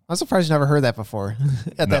 I'm surprised you never heard that before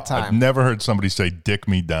at that time. I've never heard somebody say dick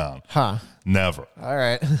me down. Huh. Never. All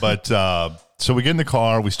right. But so we get in the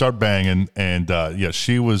car, we start banging, and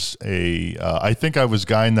she was I think I was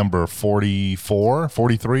guy number 44.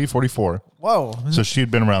 Whoa. So she had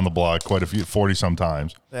been around the block quite a few, 40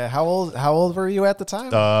 sometimes. Yeah, how old were you at the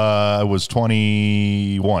time? I was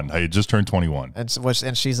 21. I had just turned 21.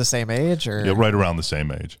 And she's the same age, or? Yeah, right around the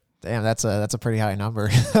same age. Damn, that's a pretty high number.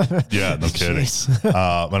 Yeah, no kidding.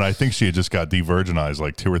 And I think she had just got de-virginized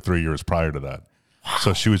like 2 or 3 years prior to that.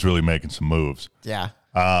 So she was really making some moves. Yeah.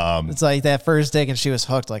 It's like that first dick and she was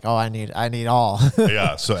hooked, like, oh, I need all.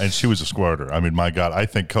 Yeah. So, and she was a squirter. I mean, my God, I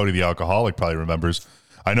think Cody the alcoholic probably remembers.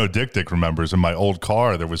 I know Dick remembers in my old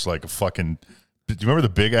car, there was like a fucking, do you remember the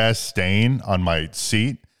big ass stain on my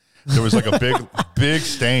seat? There was like a big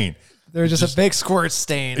stain. There was just a big squirt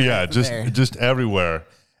stain. Yeah. Just everywhere.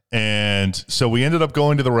 And so we ended up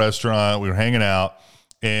going to the restaurant. We were hanging out,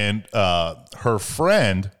 and her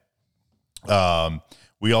friend,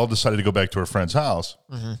 we all decided to go back to her friend's house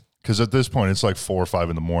because at this point it's like 4 or 5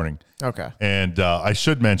 in the morning. Okay. And I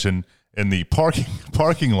should mention in the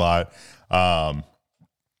parking lot,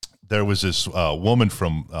 there was this woman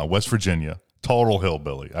from West Virginia, total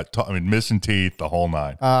hillbilly. I mean, missing teeth, the whole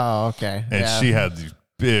 9. Oh, okay. And she had these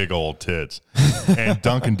big old tits. And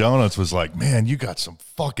Dunkin' Donuts was like, man, you got some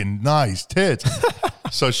fucking nice tits.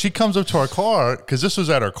 So she comes up to our car, because this was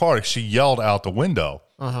at our car. She yelled out the window.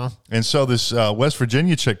 And so this West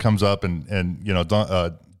Virginia chick comes up, and you know,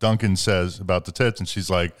 Duncan says about the tits, and she's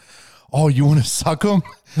like, oh, you want to suck them?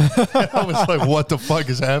 And I was like, what the fuck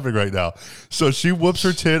is happening right now? So she whoops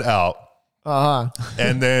her tit out.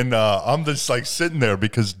 And then I'm just like sitting there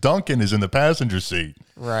because Duncan is in the passenger seat.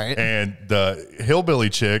 Right. And the hillbilly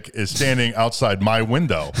chick is standing outside my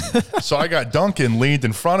window. So I got Duncan leaned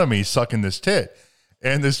in front of me sucking this tit.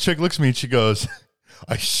 And this chick looks at me and she goes,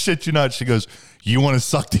 I shit you not. She goes, you want to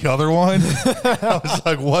suck the other one? I was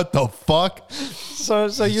like, what the fuck? So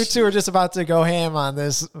you two are just about to go ham on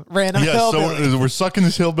this random hillbilly. So we're sucking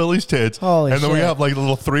this hillbilly's tits. Holy and then shit. we have like a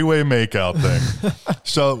little 3-way makeout thing.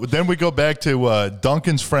 So then we go back to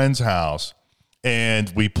Duncan's friend's house,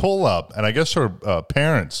 and we pull up, and I guess her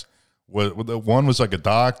parents, one was like a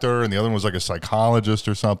doctor and the other one was like a psychologist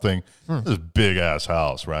or something. This big ass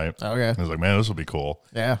house, right? Okay. I was like, man, this will be cool.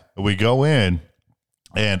 Yeah. We go in,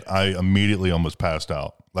 and I immediately almost passed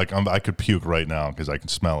out. Like I could puke right now because I can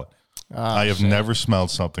smell it. I have never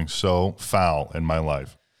smelled something so foul in my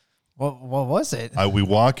life. What was it? We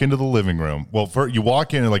walk into the living room. Well, you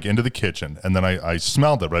walk in like into the kitchen, and then I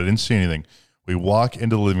smelled it, but I didn't see anything. We walk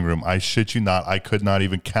into the living room. I shit you not, I could not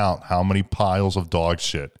even count how many piles of dog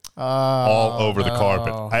shit all over the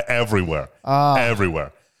carpet, everywhere.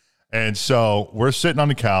 And so we're sitting on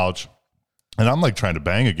the couch, and I'm like trying to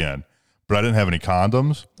bang again, but I didn't have any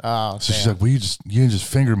condoms. Oh, so she's like, "Well, you can just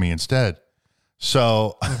finger me instead."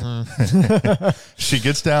 So she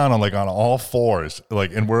gets down on all fours,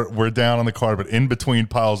 and we're down on the carpet in between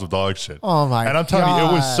piles of dog shit. Oh my! And I'm telling you,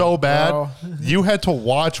 it was so bad. Bro. You had to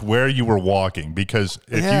watch where you were walking, because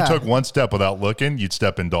if you took one step without looking, you'd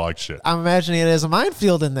step in dog shit. I'm imagining it as a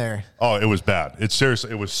minefield in there. Oh, it was bad.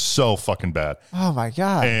 It was so fucking bad. Oh my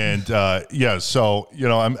God! And so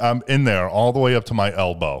I'm in there all the way up to my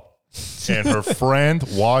elbow, and her friend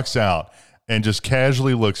walks out and just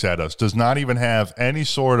casually looks at us, does not even have any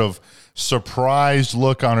sort of surprised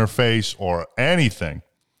look on her face or anything.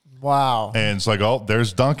 Wow. And it's like, oh,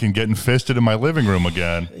 there's Duncan getting fisted in my living room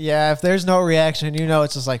again. Yeah, if there's no reaction,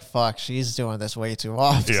 it's just like, fuck, she's doing this way too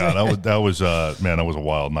often. Yeah, that was man, that was a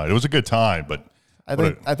wild night. It was a good time, but I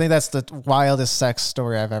think that's the wildest sex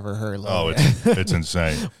story I've ever heard. It's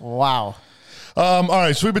insane. Wow. All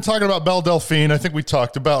right, so we've been talking about Belle Delphine. I think we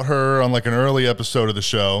talked about her on an early episode of the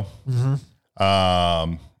show. Mm-hmm.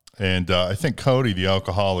 And I think Cody, the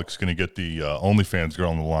alcoholic's going to get the OnlyFans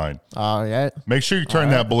girl on the line. Oh, yeah. Make sure you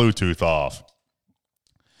turn that Bluetooth off.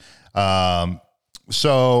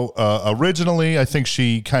 So originally, I think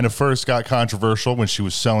she kind of first got controversial when she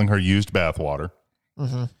was selling her used bathwater.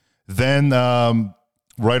 Mm-hmm. Then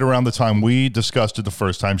right around the time we discussed it the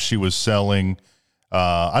first time, she was selling,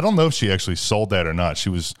 I don't know if she actually sold that or not. She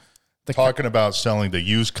was talking about selling the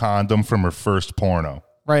used condom from her first porno.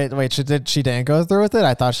 Right. Wait, she didn't go through with it?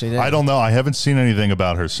 I thought she did. I don't know. I haven't seen anything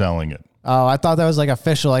about her selling it. Oh, I thought that was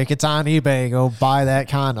official. It's on eBay. Go buy that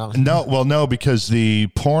condom. No, because the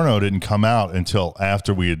porno didn't come out until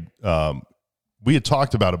after we had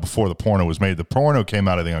talked about it before the porno was made. The porno came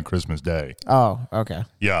out, I think, on Christmas Day. Oh, okay.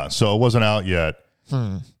 Yeah, so it wasn't out yet.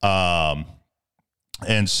 And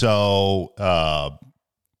so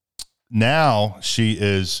now she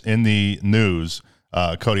is in the news.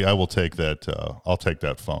 Cody, I will take that. I'll take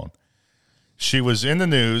that phone. She was in the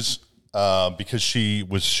news because she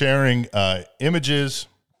was sharing images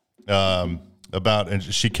about, and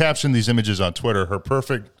she captioned these images on Twitter, her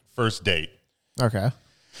perfect first date. Okay.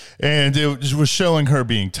 And it was showing her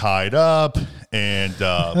being tied up and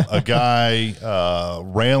a guy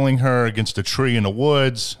railing her against a tree in the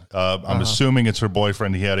woods. I'm assuming it's her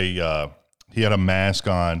boyfriend. He had a mask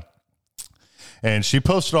on. And she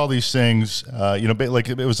posted all these things,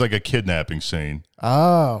 it was like a kidnapping scene.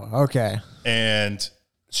 Oh, okay. And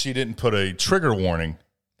she didn't put a trigger warning.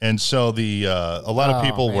 And so a lot of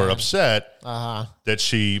people were upset that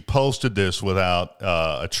she posted this without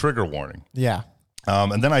a trigger warning. Yeah.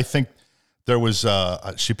 And then I think there was,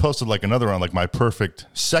 she posted another one, my perfect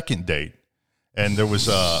second date. And there was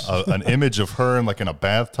an image of her in a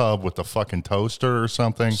bathtub with a fucking toaster or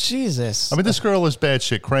something. Jesus. I mean, this girl is bad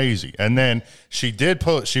shit crazy. And then she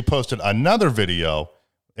posted another video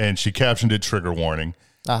and she captioned it trigger warning.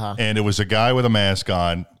 And it was a guy with a mask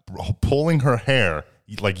on pulling her hair,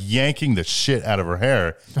 yanking the shit out of her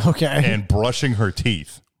hair. Okay. And brushing her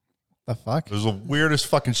teeth. The fuck? It was the weirdest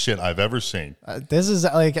fucking shit I've ever seen. This is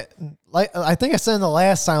I think I said the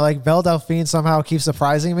last time, Belle Delphine somehow keeps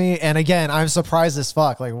surprising me. And again, I'm surprised as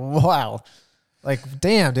fuck. Wow.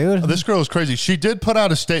 Damn, dude. This girl is crazy. She did put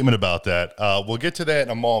out a statement about that. We'll get to that in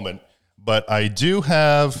a moment. But I do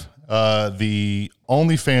have the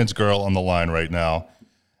OnlyFans girl on the line right now.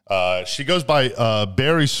 She goes by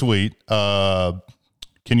Berry Sweet. Can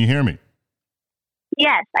you hear me?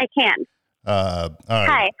 Yes, I can. All right.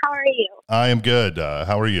 Hi, how are you? I am good.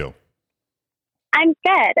 How are you? I'm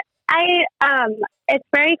good. It's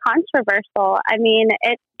very controversial. I mean,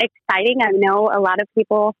 it's exciting. I know a lot of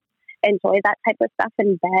people enjoy that type of stuff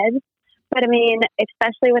in bed, but I mean,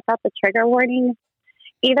 especially without the trigger warnings,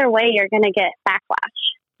 either way, you're going to get backlash.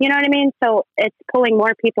 You know what I mean? So it's pulling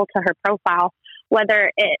more people to her profile,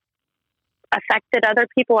 whether it affected other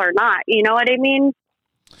people or not. You know what I mean?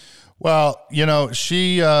 Well,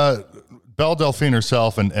 she, Belle Delphine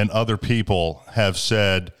herself and other people have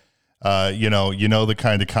said, the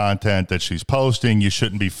kind of content that she's posting, you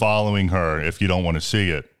shouldn't be following her if you don't want to see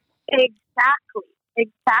it.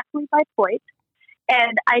 Exactly my point.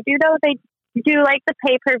 And I do know they do the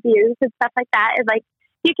pay-per-views and stuff like that. And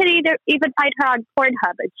you can even find her on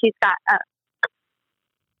Pornhub, and she's got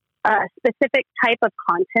a specific type of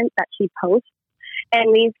content that she posts.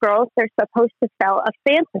 And these girls, they're supposed to sell a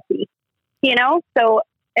fantasy, So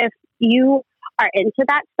if you are into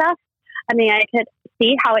that stuff, I mean, I could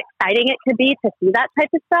see how exciting it could be to see that type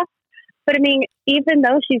of stuff. But I mean, even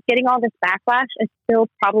though she's getting all this backlash, it's still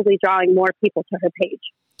probably drawing more people to her page.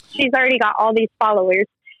 She's already got all these followers.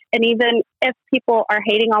 And even if people are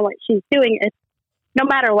hating on what she's doing, it's no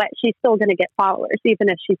matter what, she's still going to get followers, even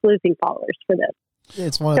if she's losing followers for this.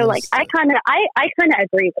 It's one of so those... like, I kind of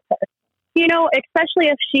agree with her, you know,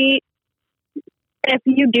 especially if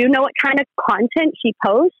you do know what kind of content she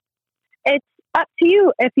posts, it's up to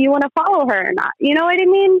you if you want to follow her or not. You know what I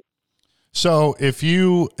mean? So if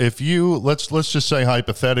you let's just say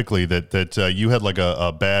hypothetically that you had like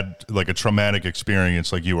a bad, like a traumatic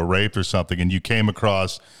experience, like you were raped or something, and you came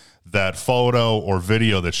across that photo or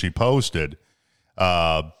video that she posted,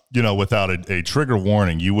 you know, without a trigger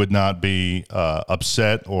warning, you would not be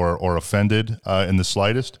upset or offended in the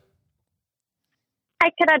slightest? I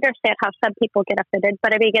could understand how some people get offended,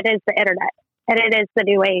 but I mean, it is the internet and it is the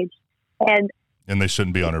new age, and they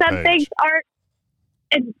shouldn't be on her some page. Things are.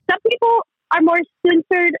 And some people are more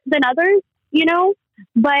censored than others, you know,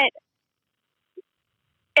 but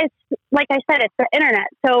it's like I said, it's the internet.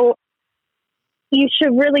 So you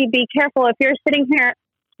should really be careful. If you're sitting here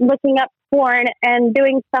looking up porn and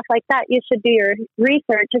doing stuff like that, you should do your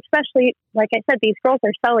research, especially, like I said, these girls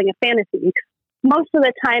are selling a fantasy. Most of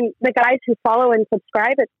the time, the guys who follow and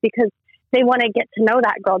subscribe, it's because they want to get to know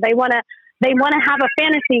that girl. They want to have a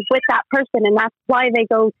fantasy with that person. And that's why they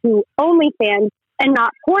go to OnlyFans and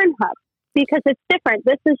not Pornhub, because it's different.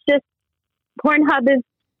 This is just, Pornhub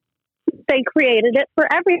they created it for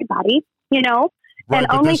everybody, you know? Right,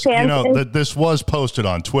 and but OnlyFans this was posted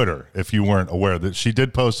on Twitter, if you weren't aware. That she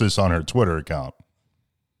did post this on her Twitter account.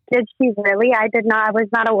 Did she really? I was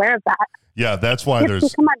not aware of that. Yeah, that's why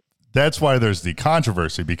there's the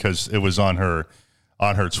controversy, because it was on her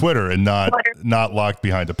Twitter and not locked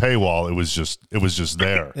behind a paywall. It was just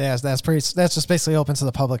there. Yeah, that's just basically open to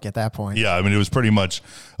the public at that point. Yeah, I mean, it was pretty much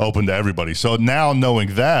open to everybody. So now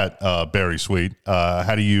knowing that, Barry Sweet,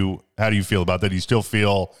 how do you feel about that? Do you still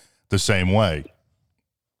feel the same way?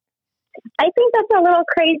 I think that's a little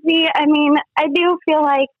crazy. I mean, I do feel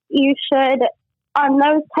like you should, on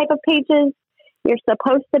those type of pages, you're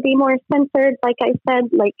supposed to be more censored. Like I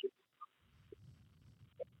said, like,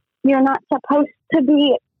 you're not supposed to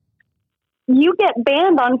be, you get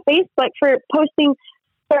banned on Facebook for posting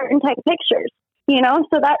certain type of pictures, you know?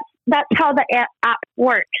 So that's how the app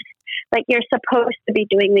works. Like, you're supposed to be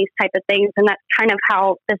doing these type of things. And that's kind of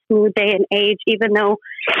how this new day and age, even though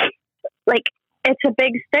like it's a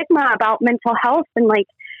big stigma about mental health and like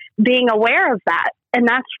being aware of that. And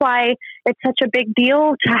that's why it's such a big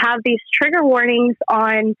deal to have these trigger warnings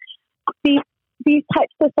on these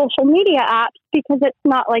types of social media apps, because it's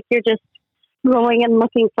not like you're just going and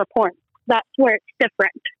looking for porn. That's where it's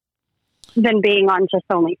different than being on just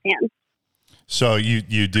OnlyFans. So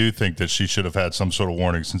you do think that she should have had some sort of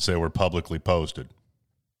warning since they were publicly posted?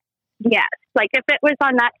 Yes. Like if it was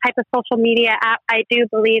on that type of social media app, I do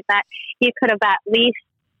believe that you could have at least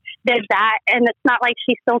did that. And it's not like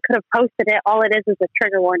she still could have posted it. All it is a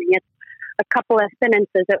trigger warning. It's a couple of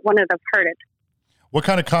sentences it wouldn't have hurt it. What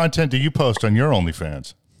kind of content do you post on your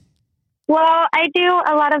OnlyFans? Well, I do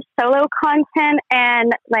a lot of solo content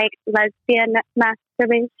and like lesbian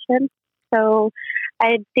masturbation. So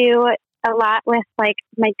I do a lot with like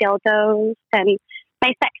my dildos and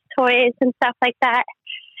my sex toys and stuff like that.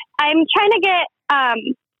 I'm trying to get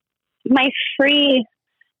my free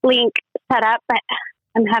link set up, but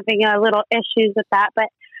I'm having a little issues with that. But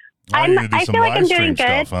I feel like I'm doing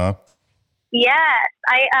good. Stuff, huh? Yes,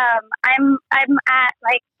 I'm at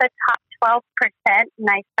like the top 12%, and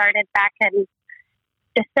I started back in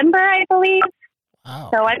December, I believe.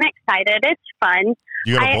 Wow. So I'm excited. It's fun.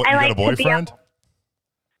 You got a boyfriend?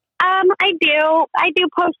 I do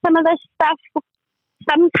post some of this stuff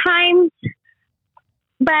sometimes,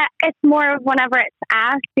 but it's more of whenever it's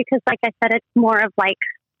asked, because like I said, it's more of like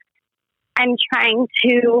I'm trying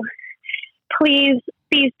to please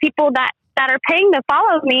these people that are paying to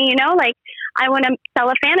follow me, you know, like I want to sell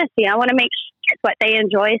a fantasy. I want to make sure it's what they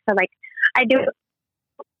enjoy. So like I do,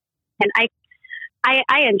 and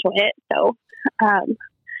I enjoy it. So,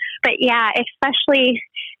 but yeah, especially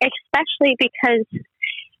because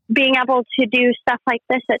being able to do stuff like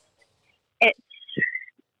this, it's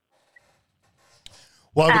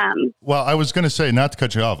well, I was going to say, not to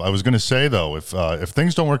cut you off, I was going to say though, if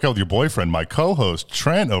things don't work out with your boyfriend, my co-host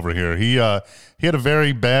Trent over here, he had a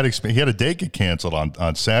very bad experience. He had a date get canceled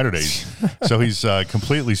on Saturdays, so he's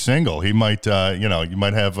completely single. He might, you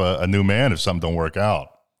might have a new man if something don't work out,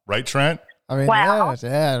 right, Trent? I mean, wow.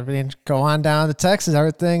 yeah. I mean, go on down to Texas.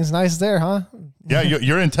 Everything's nice there, huh? Yeah,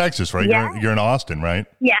 you're in Texas, right? Yeah. You're in Austin, right?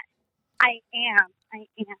 Yes, I am.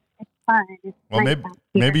 It's fun. It's Well, nice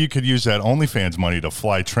maybe you could use that OnlyFans money to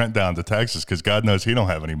fly Trent down to Texas because God knows he don't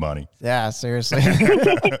have any money. Yeah, seriously.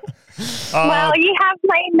 Well, you have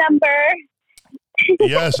my number.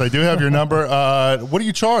 Yes, I do have your number. What do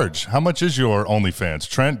you charge? How much is your OnlyFans?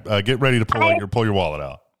 Trent, get ready to pull your wallet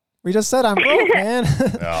out. We just said I'm broke, man.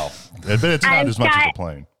 No, it's not as much as a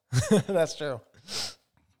plane. That's true.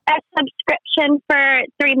 A subscription for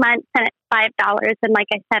 3 months, and it's $5. And like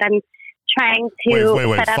I said, I'm trying to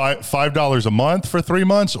Wait. set up $5 a month for 3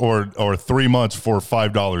 months, or 3 months for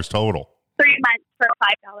 $5 total? 3 months for $5.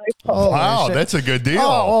 Holy Wow, shit. that's a good deal.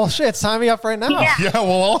 Oh, well, shit. Sign me up right now. Yeah. Yeah,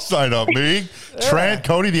 we'll all sign up. Me, Trent,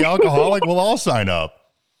 Cody, the alcoholic, we'll all sign up.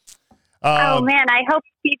 Oh, man, I hope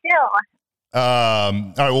you do. All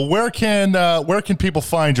right. Well, where can people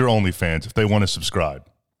find your OnlyFans if they want to subscribe?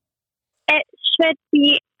 It should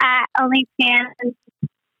be at OnlyFans.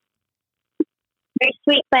 Very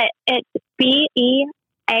sweet, but it's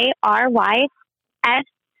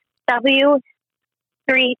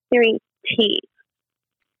BEARYSW33T.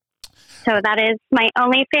 So that is my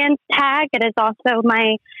OnlyFans tag. It is also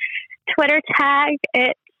my Twitter tag.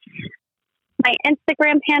 It's my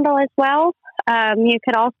Instagram handle as well. You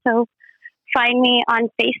could also find me on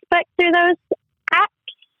Facebook through those apps.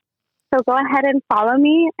 So go ahead and follow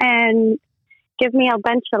me and give me a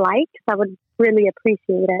bunch of likes. I would really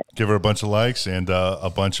appreciate it. Give her a bunch of likes and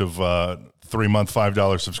a bunch of 3-month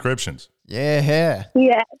 $5 subscriptions. Yeah.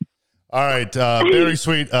 Yeah. All right. Very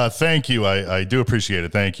sweet. Thank you. I do appreciate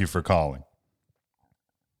it. Thank you for calling.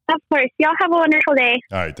 Of course. Y'all have a wonderful day.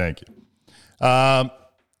 All right. Thank you.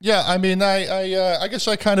 Yeah, I mean, I guess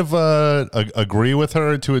I kind of agree with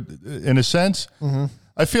her in a sense. Mm-hmm.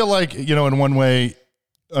 I feel like, in one way,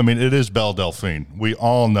 I mean, it is Belle Delphine. We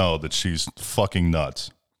all know that she's fucking nuts.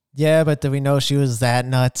 Yeah, but did we know she was that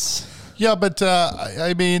nuts? Yeah, but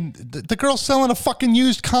I mean, the girl's selling a fucking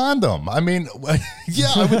used condom. I mean,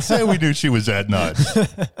 yeah, I would say we knew she was that nuts.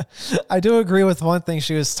 I do agree with one thing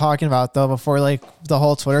she was talking about, though, before like the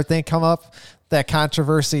whole Twitter thing come up. That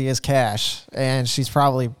controversy is cash, and she's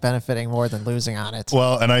probably benefiting more than losing on it.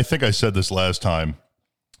 Well, and I think I said this last time.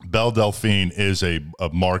 Belle Delphine is a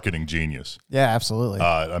marketing genius. Yeah, absolutely.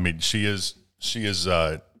 I mean, she is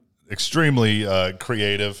extremely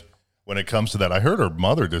creative when it comes to that. I heard her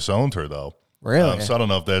mother disowned her, though. Really? So I don't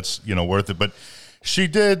know if that's worth it. But she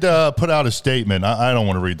did put out a statement. I don't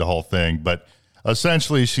want to read the whole thing, but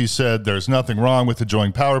essentially she said there's nothing wrong with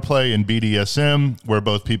enjoying power play in BDSM where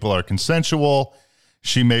both people are consensual.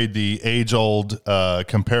 She made the age-old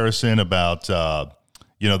comparison about,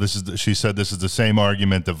 she said this is the same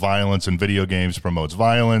argument that violence in video games promotes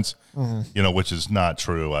violence, which is not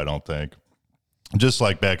true, I don't think. Just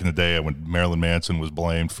like back in the day when Marilyn Manson was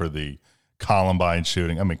blamed for the Columbine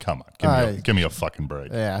shooting. I mean, come on, give me a fucking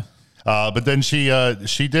break. Yeah. But then she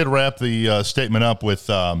did wrap the statement up with,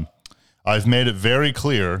 I've made it very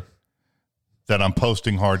clear that I'm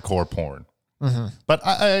posting hardcore porn. Mm-hmm. But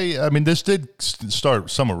I mean, this did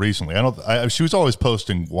start somewhat recently. She was always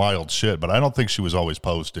posting wild shit, but I don't think she was always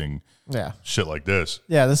posting shit like this.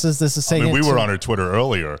 Yeah, this is saying. I mean, we were on her Twitter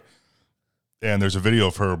earlier, and there's a video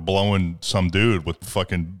of her blowing some dude with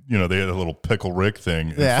fucking, they had a little Pickle Rick thing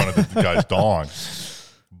in front of the guy's dong.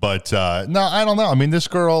 But no, I don't know. I mean, this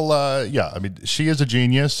girl, I mean, she is a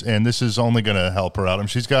genius, and this is only going to help her out. I mean,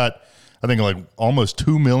 she's got, I think, like almost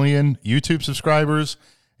 2 million YouTube subscribers.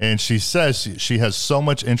 And she says she has so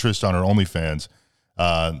much interest on her OnlyFans.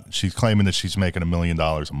 She's claiming that she's making $1 million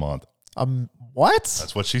a month. What?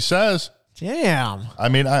 That's what she says. Damn. I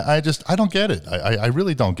mean, I don't get it. I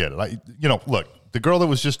really don't get it. Look, the girl that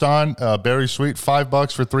was just on, Barry Sweet,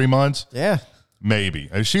 $5 for 3 months. Yeah. Maybe.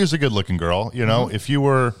 She is a good looking girl. If you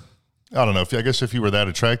were, I don't know, if you were that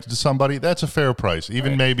attracted to somebody, that's a fair price.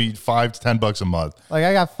 Even maybe $5 to $10 a month. Like,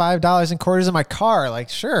 I got $5 in quarters in my car. Like,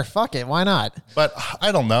 sure, fuck it, why not? But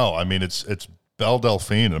I don't know. I mean, it's Belle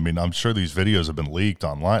Delphine. I mean, I'm sure these videos have been leaked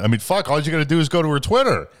online. I mean, fuck, all you got to do is go to her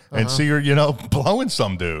Twitter and see her, blowing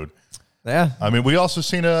some dude. Yeah. I mean, we also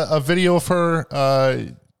seen a video of her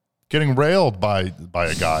getting railed by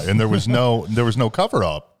a guy, and there was no cover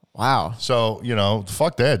up. Wow. So,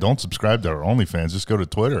 fuck that. Don't subscribe to her OnlyFans. Just go to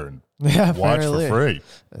Twitter and watch for free.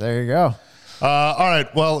 There you go. All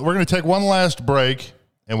right. Well, we're going to take one last break,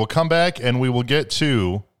 and we'll come back, and we will get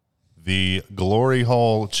to the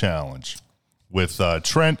Gloryhole Challenge with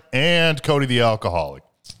Trent and Cody the Alcoholic.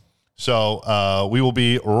 So we will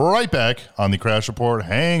be right back on the Crash Report.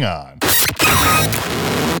 Hang on.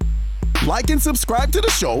 Like and subscribe to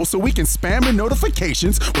the show so we can spam your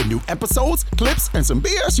notifications with new episodes, clips, and some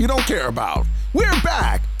BS you don't care about. We're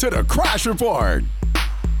back to the Crash Report.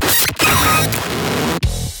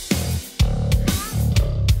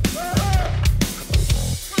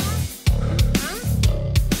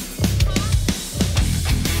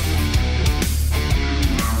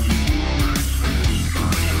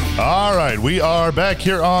 All right, we are back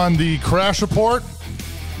here on the Crash Report,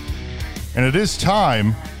 and it is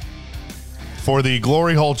time for the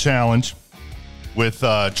Gloryhole Challenge with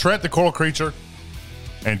Trent, the Coral Creature,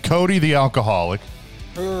 and Cody, the Alcoholic.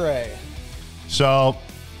 Hooray. So,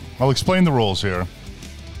 I'll explain the rules here.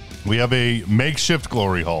 We have a makeshift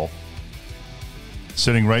Gloryhole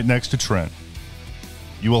sitting right next to Trent.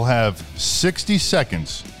 You will have 60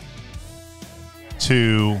 seconds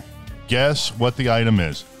to guess what the item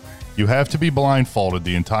is. You have to be blindfolded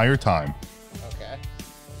the entire time. Okay.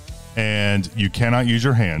 And you cannot use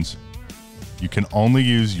your hands. You can only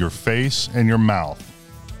use your face and your mouth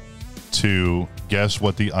to guess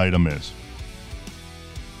what the item is.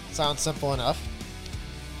 Sounds simple enough.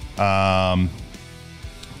 I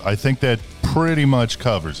think that pretty much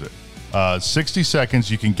covers it. 60 seconds,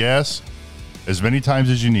 you can guess as many times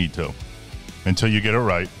as you need to until you get it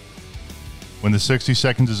right. When the 60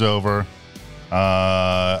 seconds is over,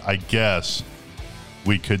 I guess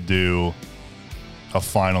we could do a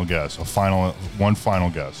final guess, one final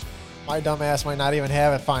guess. My dumb ass might not even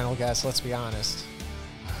have a final guess, let's be honest.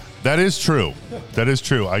 That is true. That is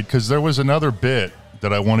true. Because there was another bit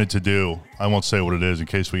that I wanted to do. I won't say what it is in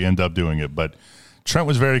case we end up doing it, but Trent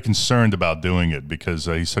was very concerned about doing it because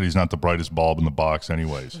he said he's not the brightest bulb in the box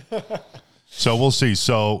anyways. So we'll see.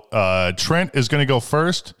 So Trent is going to go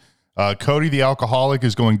first. Cody, the Alcoholic,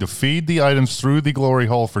 is going to feed the items through the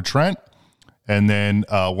Gloryhole for Trent. And then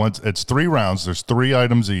once it's 3 rounds, there's 3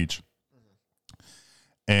 items each.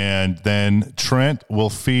 And then Trent will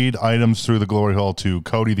feed items through the Gloryhole to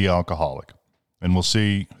Cody, the Alcoholic. And we'll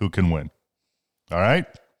see who can win. All right?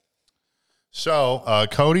 So,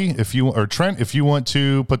 Cody, Trent, if you want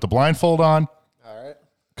to put the blindfold on. All right.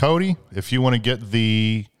 Cody, if you want to get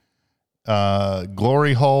the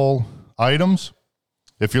Gloryhole items.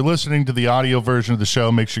 If you're listening to the audio version of the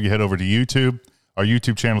show, make sure you head over to YouTube, our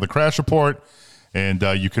YouTube channel, The Crash Report, and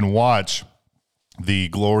you can watch the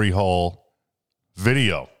Gloryhole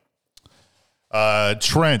video.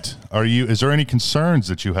 Trent, is there any concerns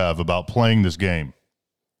that you have about playing this game?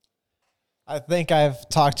 I think I've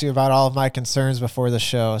talked to you about all of my concerns before the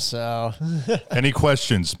show, so. Any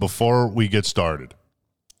questions before we get started?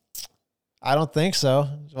 I don't think so.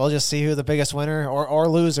 We'll just see who the biggest winner or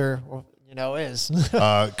loser, is.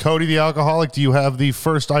 Cody, the Alcoholic, do you have the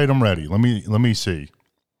first item ready? Let me see.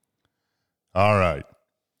 All right.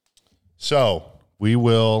 So we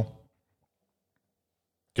will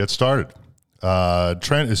get started.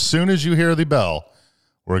 Trent, as soon as you hear the bell,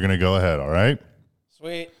 we're going to go ahead. All right.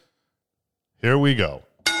 Sweet. Here we go.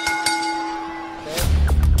 Okay.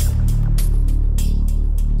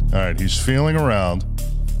 All right. He's feeling around.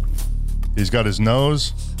 He's got his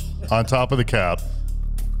nose on top of the cap.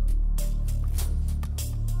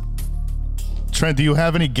 Trent, do you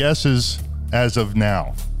have any guesses as of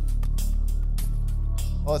now?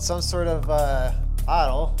 Well, it's some sort of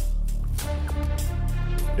bottle.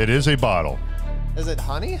 It is a bottle. Is it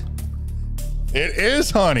honey? It is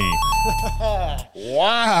honey.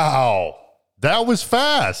 Wow. That was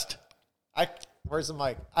fast. Where's the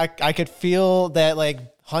mic? I could feel that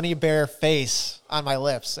honey bear face on my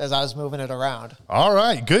lips as I was moving it around. All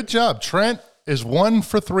right. Good job. Trent is 1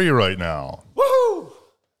 for 3 right now. Woohoo!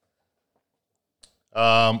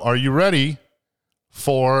 Are you ready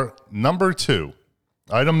for number 2?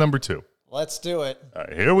 Item number 2. Let's do it. All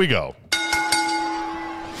right, here we go.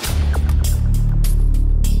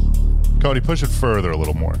 Cody, push it further a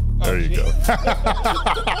little more. There you go.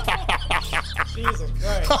 Jesus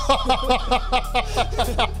Christ.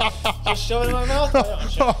 Just shove it in my mouth?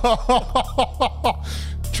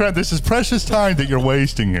 Trent, this is precious time that you're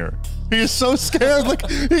wasting here. He is so scared. Like,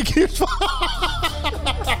 he keeps...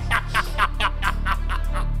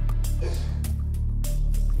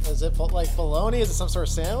 Is it like bologna? Is it some sort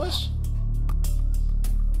of sandwich?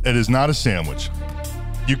 It is not a sandwich.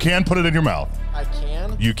 You can put it in your mouth. I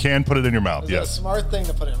can? You can put it in your mouth, Is yes. it a smart thing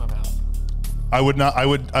to put it in my mouth? I would not. I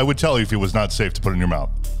would tell you if it was not safe to put it in your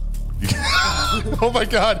mouth. Oh my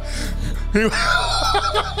God.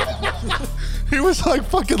 He was like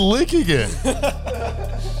fucking licking it.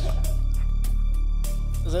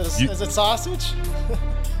 Is it sausage?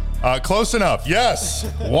 Close enough. Yes.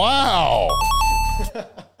 Wow.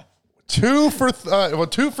 2 for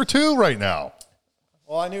 2 right now.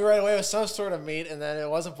 Well, I knew right away it was some sort of meat, and then it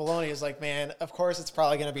wasn't bologna. It was like, man, of course it's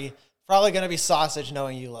probably gonna be sausage,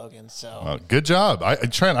 knowing you, Logan. So good job,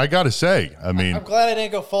 Trent. I gotta say, I mean, I'm glad I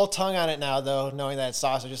didn't go full tongue on it now, though, knowing that it's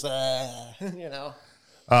sausage. Just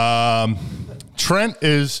Trent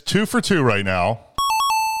is 2 for 2 right now.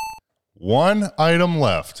 1 item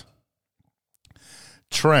left.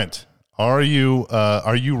 Trent, are you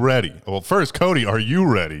ready? Well, first, Cody, are you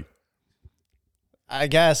ready? I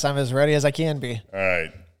guess I'm as ready as I can be. All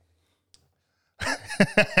right.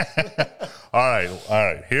 All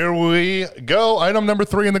right. Here we go. Item number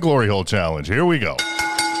 3 in the Glory Hole Challenge. Here we go.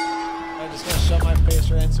 I'm just going to shove my face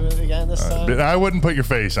right into it again this time. I wouldn't put your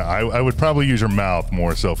face on. I would probably use your mouth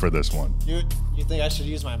more so for this one. You think I should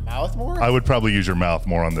use my mouth more? I would probably use your mouth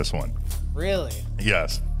more on this one. Really?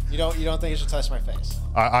 Yes. You don't think you should touch my face?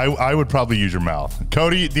 I would probably use your mouth.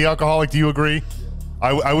 Cody, the alcoholic, do you agree?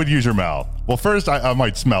 I would use your mouth. Well, first I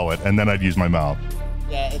might smell it, and then I'd use my mouth.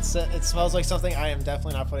 Yeah, it smells like something I am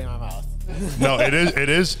definitely not putting in my mouth. No, it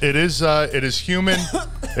is human.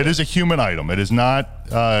 It is a human item. It is not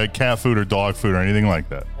cat food or dog food or anything like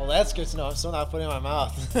that. Well, that's good to know. I'm still not putting it in my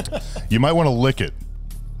mouth. You might want to lick it.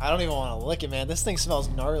 I don't even want to lick it, man. This thing smells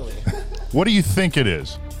gnarly. What do you think it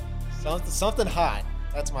is? Something hot.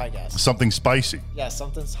 That's my guess. Something spicy. Yeah,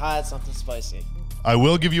 something's hot, something spicy. I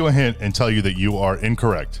will give you a hint and tell you that you are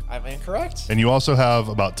incorrect. I'm incorrect? And you also have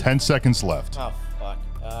about 10 seconds left. Oh, fuck.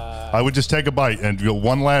 I would just take a bite and do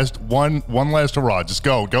one last hurrah. Just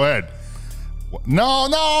go ahead. No,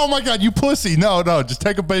 oh my God, you pussy. No, just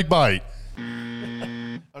take a big bite.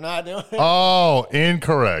 I'm not doing it. Oh,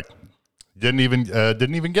 incorrect. Didn't even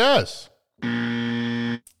guess. Do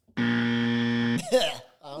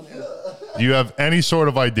you have any sort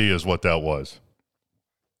of ideas what that was?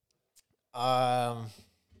 I'll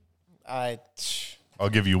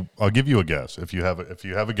give you a guess. If you have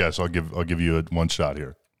a guess, I'll give you one shot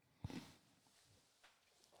here.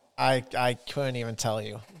 I couldn't even tell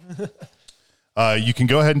you. You can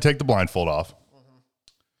go ahead and take the blindfold off.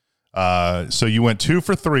 So you went 2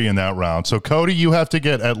 for 3 in that round. So Cody, you have to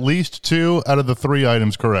get at least 2 out of the 3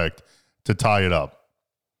 items correct to tie it up.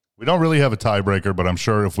 We don't really have a tiebreaker, but I'm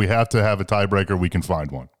sure if we have to have a tiebreaker, we can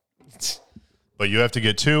find one. But you have to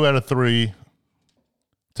get 2 out of 3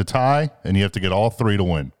 to tie, and you have to get all 3 to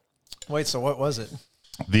win. Wait, so what was it?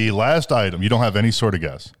 The last item, you don't have any sort of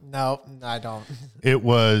guess. No, I don't. It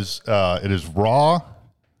is raw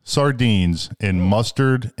sardines in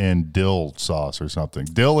mustard and dill sauce or something.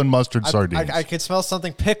 Dill and mustard sardines. I could smell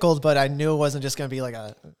something pickled, but I knew it wasn't just going to be like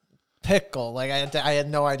a pickle. Like I had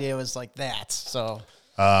no idea it was like that. So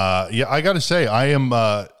yeah, I got to say, I'm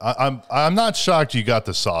not shocked you got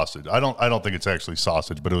the sausage. I don't think it's actually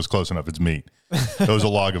sausage, but it was close enough. It's meat. It was a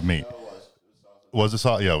log of meat. Was it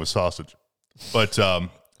sausage? Yeah, it was sausage. But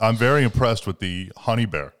I'm very impressed with the honey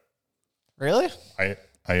bear. Really? I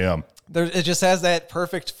am. It just has that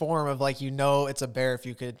perfect form of like, it's a bear if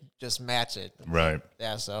you could just match it. Right.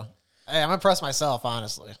 Yeah, so I'm impressed myself,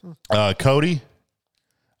 honestly. Cody,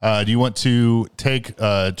 do you want to take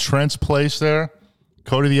Trent's place there?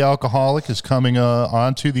 Cody the alcoholic is coming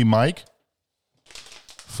onto the mic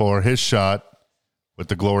for his shot with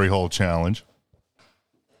the Glory Hole Challenge.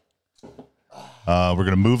 We're going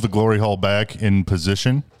to move the Glory Hole back in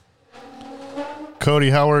position. Cody,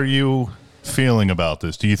 how are you feeling about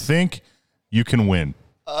this? Do you think you can win?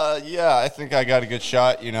 Yeah, I think I got a good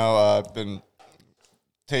shot. I've been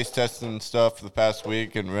taste testing stuff for the past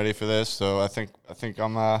week and ready for this, so I think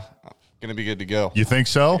I'm gonna be good to go. You think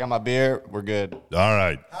so? I got my beer. We're good. All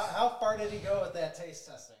right. How far did he go with that taste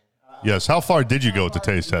testing? Yes. How far did you go with the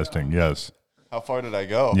taste testing? Yes. How far did I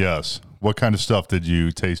go? Yes. What kind of stuff did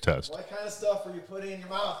you taste test? What kind of stuff were you putting in your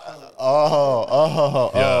mouth?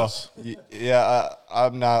 Yes. Yeah,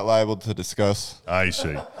 I'm not liable to discuss. I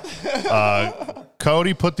see.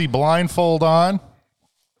 Cody, put the blindfold on.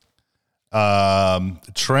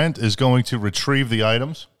 Trent is going to retrieve the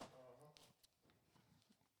items.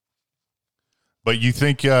 But you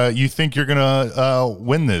think you're gonna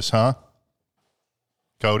win this, huh,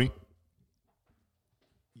 Cody?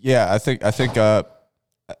 Yeah, I think I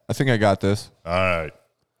got this. All right.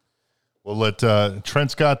 Well,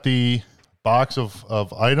 Trent's got the box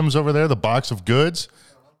of items over there, the box of goods.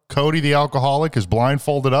 Cody, the alcoholic, is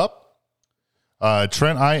blindfolded up.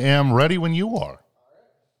 Trent, I am ready when you are.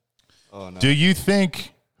 Oh, no. Who do you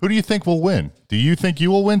think will win? Do you think you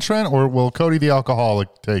will win, Trent, or will Cody, the alcoholic,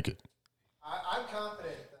 take it? I'm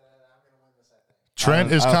confident that I'm going to win this, I think.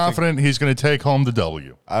 Trent is confident he's going to take home the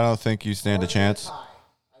W. I don't think you stand a chance. I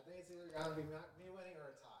think it's either going to be me winning or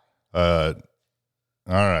a tie.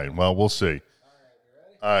 All right. Well, we'll see.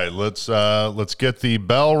 All right. Let's get the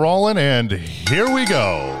bell rolling, and here we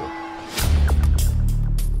go.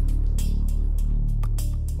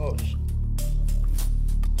 Oh,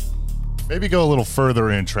 Maybe go a little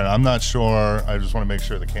further in, Trent. I'm not sure. I just want to make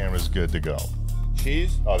sure the camera's good to go.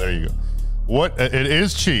 cheese? Oh, there you go. What? It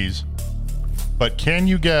is cheese, but can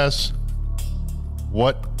you guess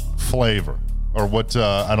what flavor or what?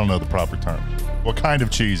 I don't know the proper term. What kind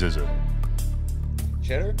of cheese is it?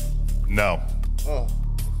 Cheddar? No. Oh,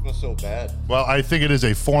 smells so bad. Well, I think it is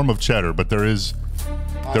a form of cheddar, but there is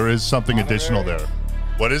something additional there.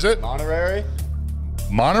 What is it? Monterey?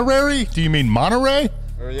 Monterey? Do you mean Monterey?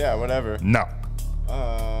 Or yeah, whatever. No.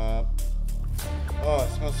 Oh,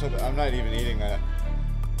 it smells so bad. I'm not even eating that.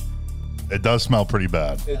 It does smell pretty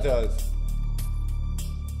bad. It does.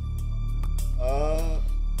 I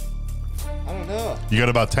don't know. You got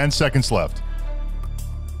about 10 seconds left.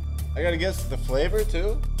 I gotta guess the flavor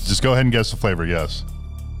too? Just go ahead and guess the flavor, yes.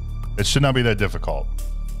 It should not be that difficult.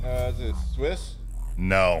 Is it Swiss?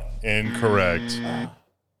 No, incorrect.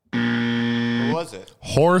 What was it?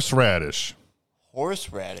 Horseradish.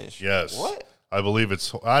 Horseradish? Yes. What? I believe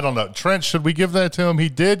it's, I don't know. Trent, should we give that to him? He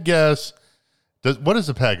did guess. What is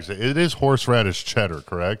the package? It is horseradish cheddar,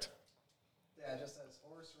 correct? Yeah, it just says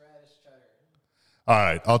horseradish cheddar. All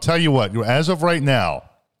right, I'll tell you what. As of right now,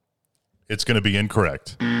 it's going to be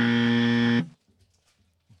incorrect.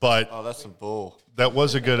 But Oh, that's some bull. that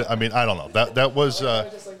was a good, I mean, I don't know. That was,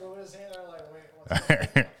 Just like moving his hand, I'm like,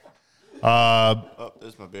 wait, what's Oh,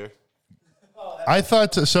 there's my beer. I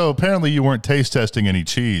thought, so apparently you weren't taste testing any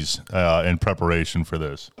cheese in preparation for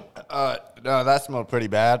this. No, that smelled pretty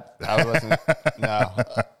bad. I wasn't. No.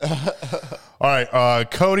 All right,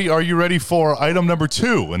 Cody, are you ready for item number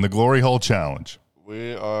 2 in the Glory Hole Challenge?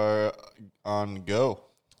 We are on go.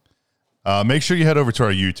 Make sure you head over to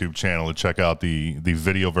our YouTube channel to check out the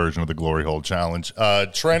video version of the Glory Hole Challenge.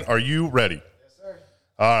 Trent, are you ready? Yes, sir.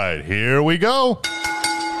 All right, here we go.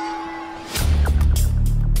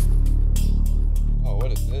 Oh,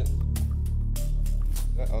 what is this?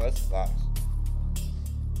 Oh, that's a box.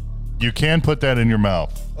 You can put that in your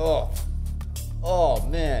mouth. Oh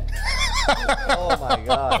man. Oh my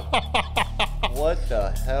god. What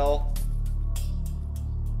the hell?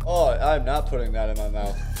 Oh, I'm not putting that in my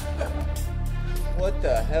mouth. What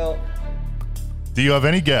the hell? Do you have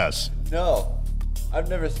any guess? No. I've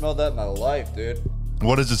never smelled that in my life, dude.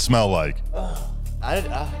 What does it smell like?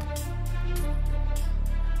 I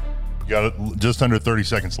You got just under 30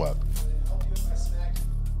 seconds left. Help you with my snack.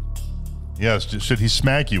 Yes, should he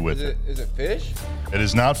smack you with it? Is it fish? It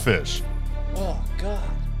is not fish. Oh god.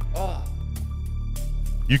 Oh.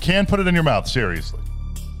 You can put it in your mouth, seriously.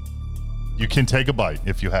 You can take a bite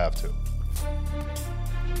if you have to.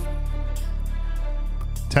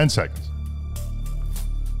 10 seconds.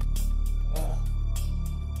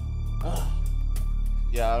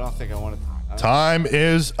 Yeah, I don't think I want to. Time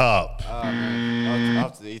is up. Man. I'll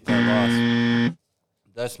have to eat that loss.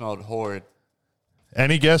 That smelled horrid.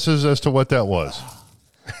 Any guesses as to what that was?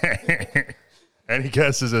 Any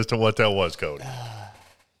guesses as to what that was, Cody?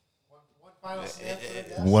 One final sniff for the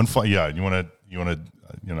guest. Yeah, you want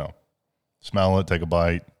to, smell it, take a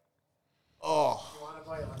bite. Oh, You want a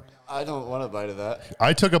bite? Let me know. I don't want a bite of that.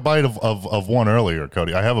 I took a bite of one earlier,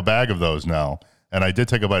 Cody. I have a bag of those now, and I did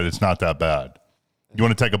take a bite. It's not that bad. You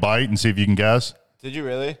want to take a bite and see if you can guess? Did you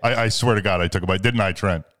really? I swear to God, I took a bite. Didn't I,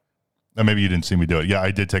 Trent? Maybe you didn't see me do it. Yeah,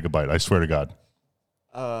 I did take a bite. I swear to God.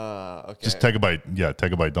 Okay. Just take a bite. Yeah,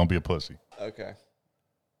 take a bite. Don't be a pussy. Okay.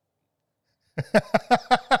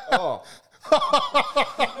 Oh.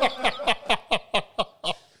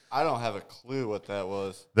 I don't have a clue what that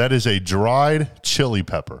was. That is a dried chili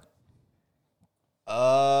pepper.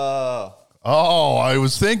 Oh. Oh, I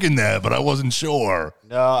was thinking that, but I wasn't sure.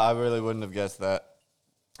 No, I really wouldn't have guessed that.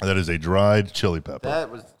 That is a dried chili pepper. That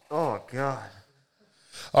was, oh, God.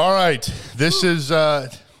 All right. This is,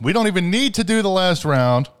 we don't even need to do the last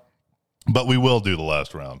round, but we will do the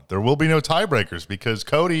last round. There will be no tiebreakers because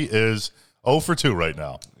Cody is 0 for 2 right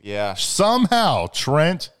now. Yeah. Somehow,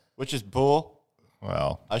 Trent, Which is bull.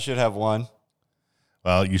 well, I should have won.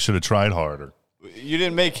 you should have tried harder. You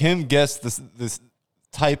didn't make him guess this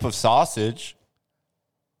type of sausage.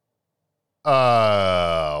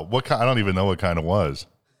 What kind? I don't even know what kind it was.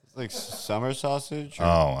 It's like summer sausage. Or?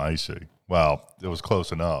 Oh, I see. Well, it was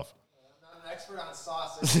close enough. I'm not an expert on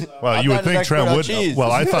sausage. So. Well, I'm you not would an think expert Trent on would. cheese.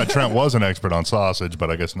 Well, I thought Trent was an expert on sausage,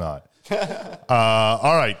 but I guess not.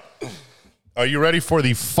 All right. Are you ready for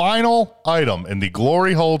the final item in the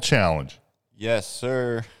Glory Hole Challenge? Yes,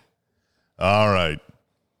 sir. All right.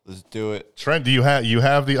 Let's do it. Trent, do you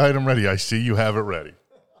have the item ready? I see you have it ready.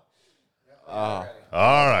 All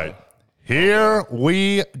right. Here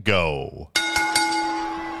we go.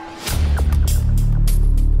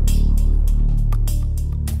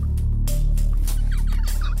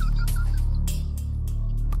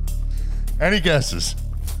 Any guesses?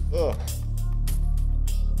 Ugh.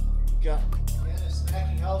 God. Yeah, if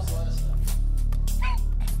snacking helps, let us know.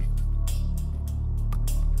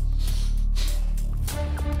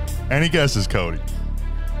 Any guesses, Cody?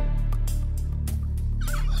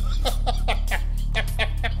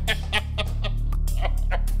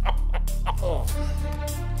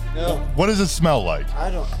 No, What does it smell like?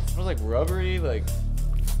 I don't. It smells like rubbery, like.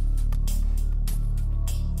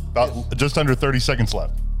 About just under 30 seconds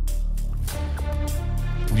left.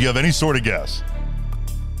 Do you have any sort of guess?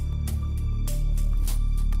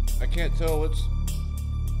 I can't tell what's.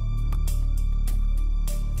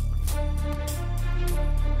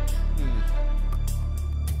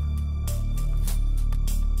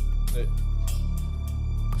 It-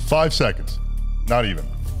 5 seconds. Not even.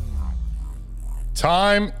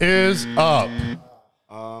 Time is up.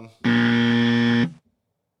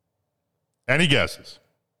 Any guesses?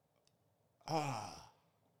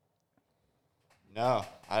 No,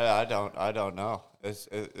 I don't know.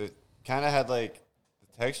 It kind of had like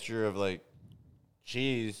the texture of like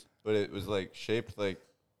cheese, but it was like shaped like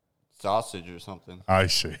sausage or something. I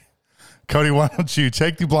see. Cody, why don't you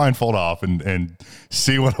take the blindfold off and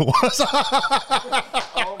see what it was?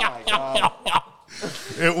 Oh my god!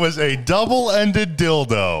 It was a double-ended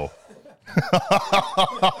dildo.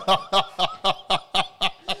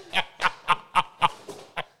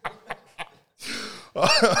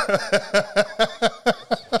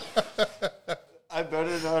 I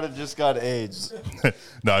better not have just got AIDS.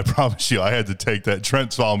 No, I promise you, I had to take that.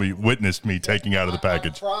 Trent saw me, witnessed me taking out of the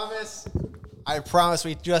package. I promise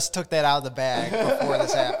we just took that out of the bag before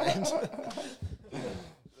this happened.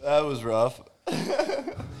 That was rough.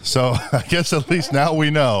 So I guess at least now we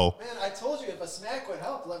know. Man, I told you if a snack would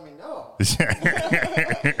help, let me know.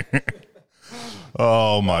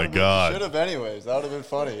 Oh my Should God! have anyways. That would have been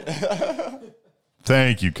funny.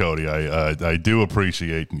 Thank you, Cody. I do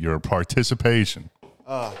appreciate your participation.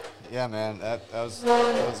 Yeah, man. That was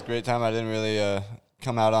a great time. I didn't really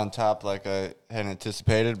come out on top like I had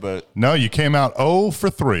anticipated, but No, you came out 0 for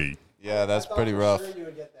 3. yeah, that's pretty rough. You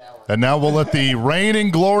would get that one. And now we'll let the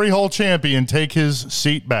reigning Gloryhole champion take his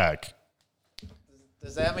seat back.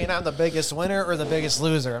 Does that mean I'm the biggest winner or the biggest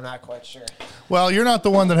loser? I'm not quite sure. Well, you're not the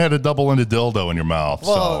one that had a double-ended dildo in your mouth.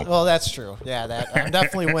 Well, that's true. Yeah, I'm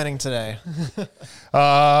definitely winning today.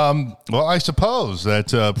 Well, I suppose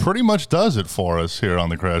that pretty much does it for us here on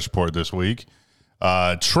the Crash Report this week.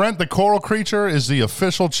 Trent the Coral Creature is the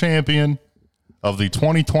official champion of the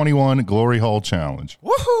 2021 Gloryhole Challenge.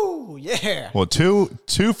 Woohoo! Yeah. Well, two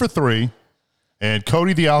for 3, and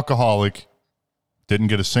Cody the Alcoholic didn't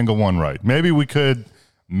get a single one right. Maybe we could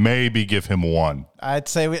give him one. I'd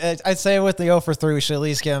say with the 0 for 3, we should at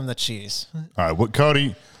least give him the cheese. All right, well,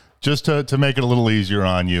 Cody, just to make it a little easier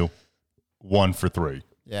on you, 1 for 3.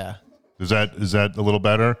 Yeah. Is that a little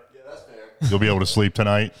better? Yeah, that's fair. You'll be able to sleep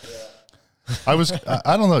tonight. Yeah.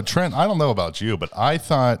 I don't know, Trent. I don't know about you, but I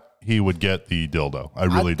thought he would get the dildo. I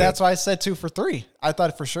really did. That's why I said 2 for 3. I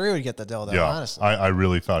thought for sure he would get the dildo. Yeah, Honestly, I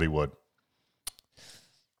really thought he would.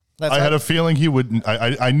 That's I had a feeling he would.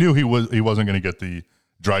 I knew he wasn't going to get the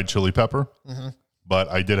dried chili pepper, but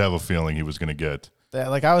I did have a feeling he was going to get. Yeah,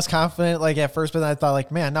 like I was confident, like at first, but then I thought,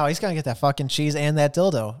 like, man, no, he's gonna get that fucking cheese and that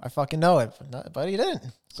dildo. I fucking know it, but he didn't.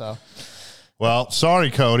 So, Well, sorry,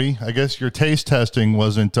 Cody. I guess your taste testing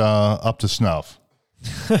wasn't up to snuff.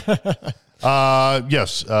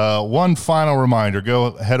 Yes. One final reminder: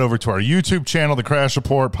 head over to our YouTube channel, the Crash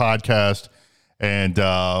Report Podcast, and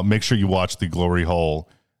make sure you watch the Gloryhole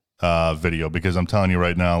video, because I'm telling you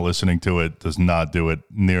right now, listening to it does not do it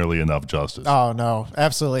nearly enough justice. oh no,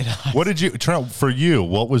 absolutely not. What did you, Trent, for you,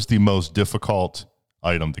 what was the most difficult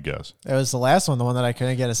item to guess? It was the last one, the one that I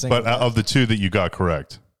couldn't get a single. But of the two that you got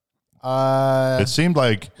correct, the it seemed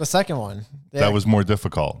like second one. Yeah, that was more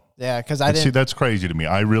difficult. yeah, because I And didn't see, that's crazy to me.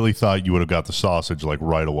 I really thought you would have got the sausage like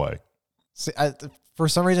right away. see. For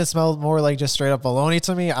some reason, it smelled more like just straight up bologna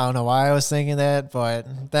to me. I don't know why I was thinking that, but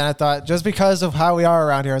then I thought just because of how we are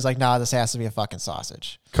around here, I was like, nah, this has to be a fucking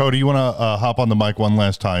sausage. Cody, you want to hop on the mic one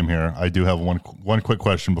last time here? I do have one quick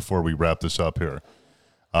question before we wrap this up here.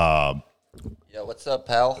 Yeah, what's up,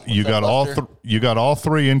 pal? You got all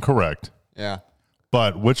three incorrect, Yeah.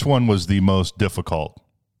 but which one was the most difficult?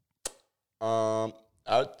 I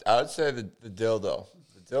would say the dildo.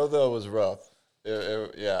 The dildo was rough.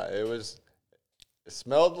 It was. It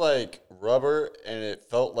smelled like rubber and it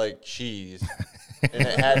felt like cheese, and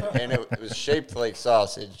it was shaped like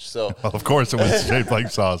sausage. So Well, of course, it was shaped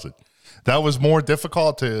like sausage. That was more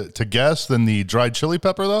difficult to guess than the dried chili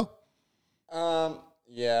pepper, though.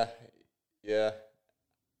 yeah.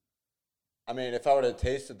 I mean, if I would have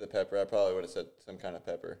tasted the pepper, I probably would have said some kind of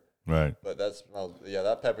pepper. Right. But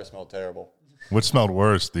that pepper smelled terrible. What smelled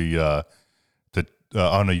worse?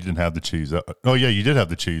 Oh no, you didn't have the cheese. Oh yeah, you did have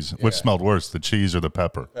the cheese. What smelled worse, the cheese or the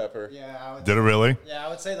pepper? Pepper. Yeah, Did it really? I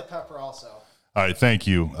would say the pepper also. All right, thank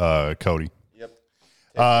you, Cody. Yep.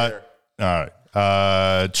 Take care. All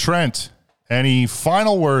right, Trent. Any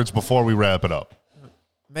final words before we wrap it up?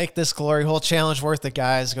 Make this Glory Hole challenge worth it,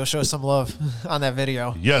 guys. Go show some love on that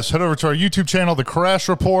video. Yes, head over to our YouTube channel, The Crash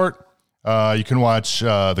Report. You can watch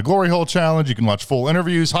the Glory Hole challenge. You can watch full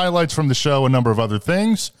interviews, highlights from the show, a number of other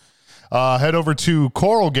things. Head over to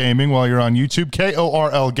Coral Gaming while you're on YouTube,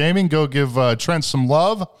 KORL Gaming. Go give Trent some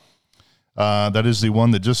love. That is the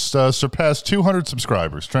one that just surpassed 200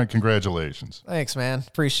 subscribers. Trent, congratulations. Thanks, man.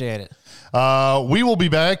 Appreciate it. We will be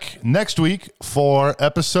back next week for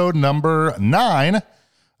episode number 9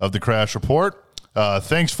 of The Crash Report.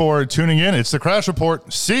 Thanks for tuning in. It's The Crash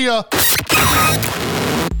Report. See ya.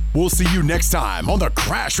 We'll see you next time on The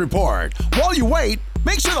Crash Report. While you wait,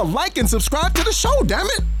 make sure to like and subscribe to the show, damn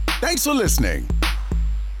it. Thanks for listening.